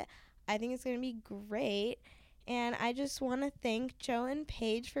to it. I think it's gonna be great. And I just want to thank Joe and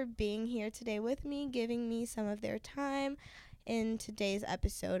Paige for being here today with me, giving me some of their time in today's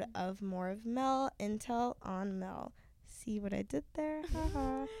episode of More of Mel, Intel on Mel. See what I did there?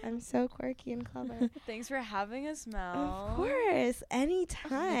 Haha. I'm so quirky and clever. Thanks for having us, Mel. Of course,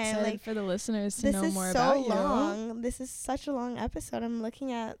 anytime. Excited Like, for the listeners to this know is more so about you. long. This is such a long episode. I'm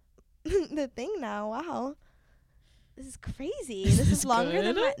looking at the thing now. Wow. This is crazy. Is This this is longer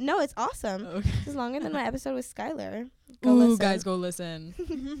than good? my... No, it's awesome. Okay. This is longer than my episode with Skylar. Ooh, listen. guys, go listen.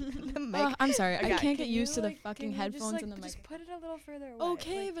 The mic. I'm sorry. I Okay, can't get can used you, to the like, fucking can you headphones just, and the just mic. put it a little further away.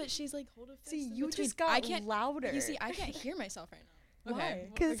 Okay, Like, but she's like, hold it. see, in you between. just got I can't, louder. You see, I can't hear myself right now. Why? Okay.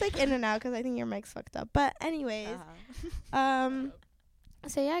 Because it's like in and out because I think your mic's fucked up. But anyways,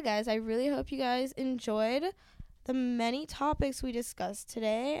 so yeah, guys, I really hope you guys enjoyed the many topics we discussed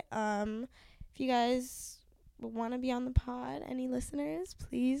today. If you guys want to be on the pod, any listeners,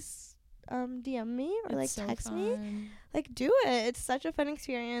 please DM me or like text me. Like, do it. It's such a fun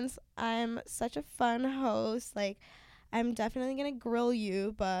experience. I'm such a fun host. Like, I'm definitely gonna grill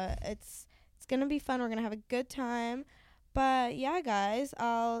you, but it's gonna be fun. We're gonna have a good time. But yeah, guys,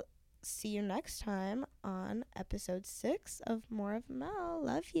 I'll see you next time on episode 6 of More of Mel.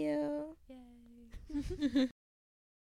 Love you. Yay.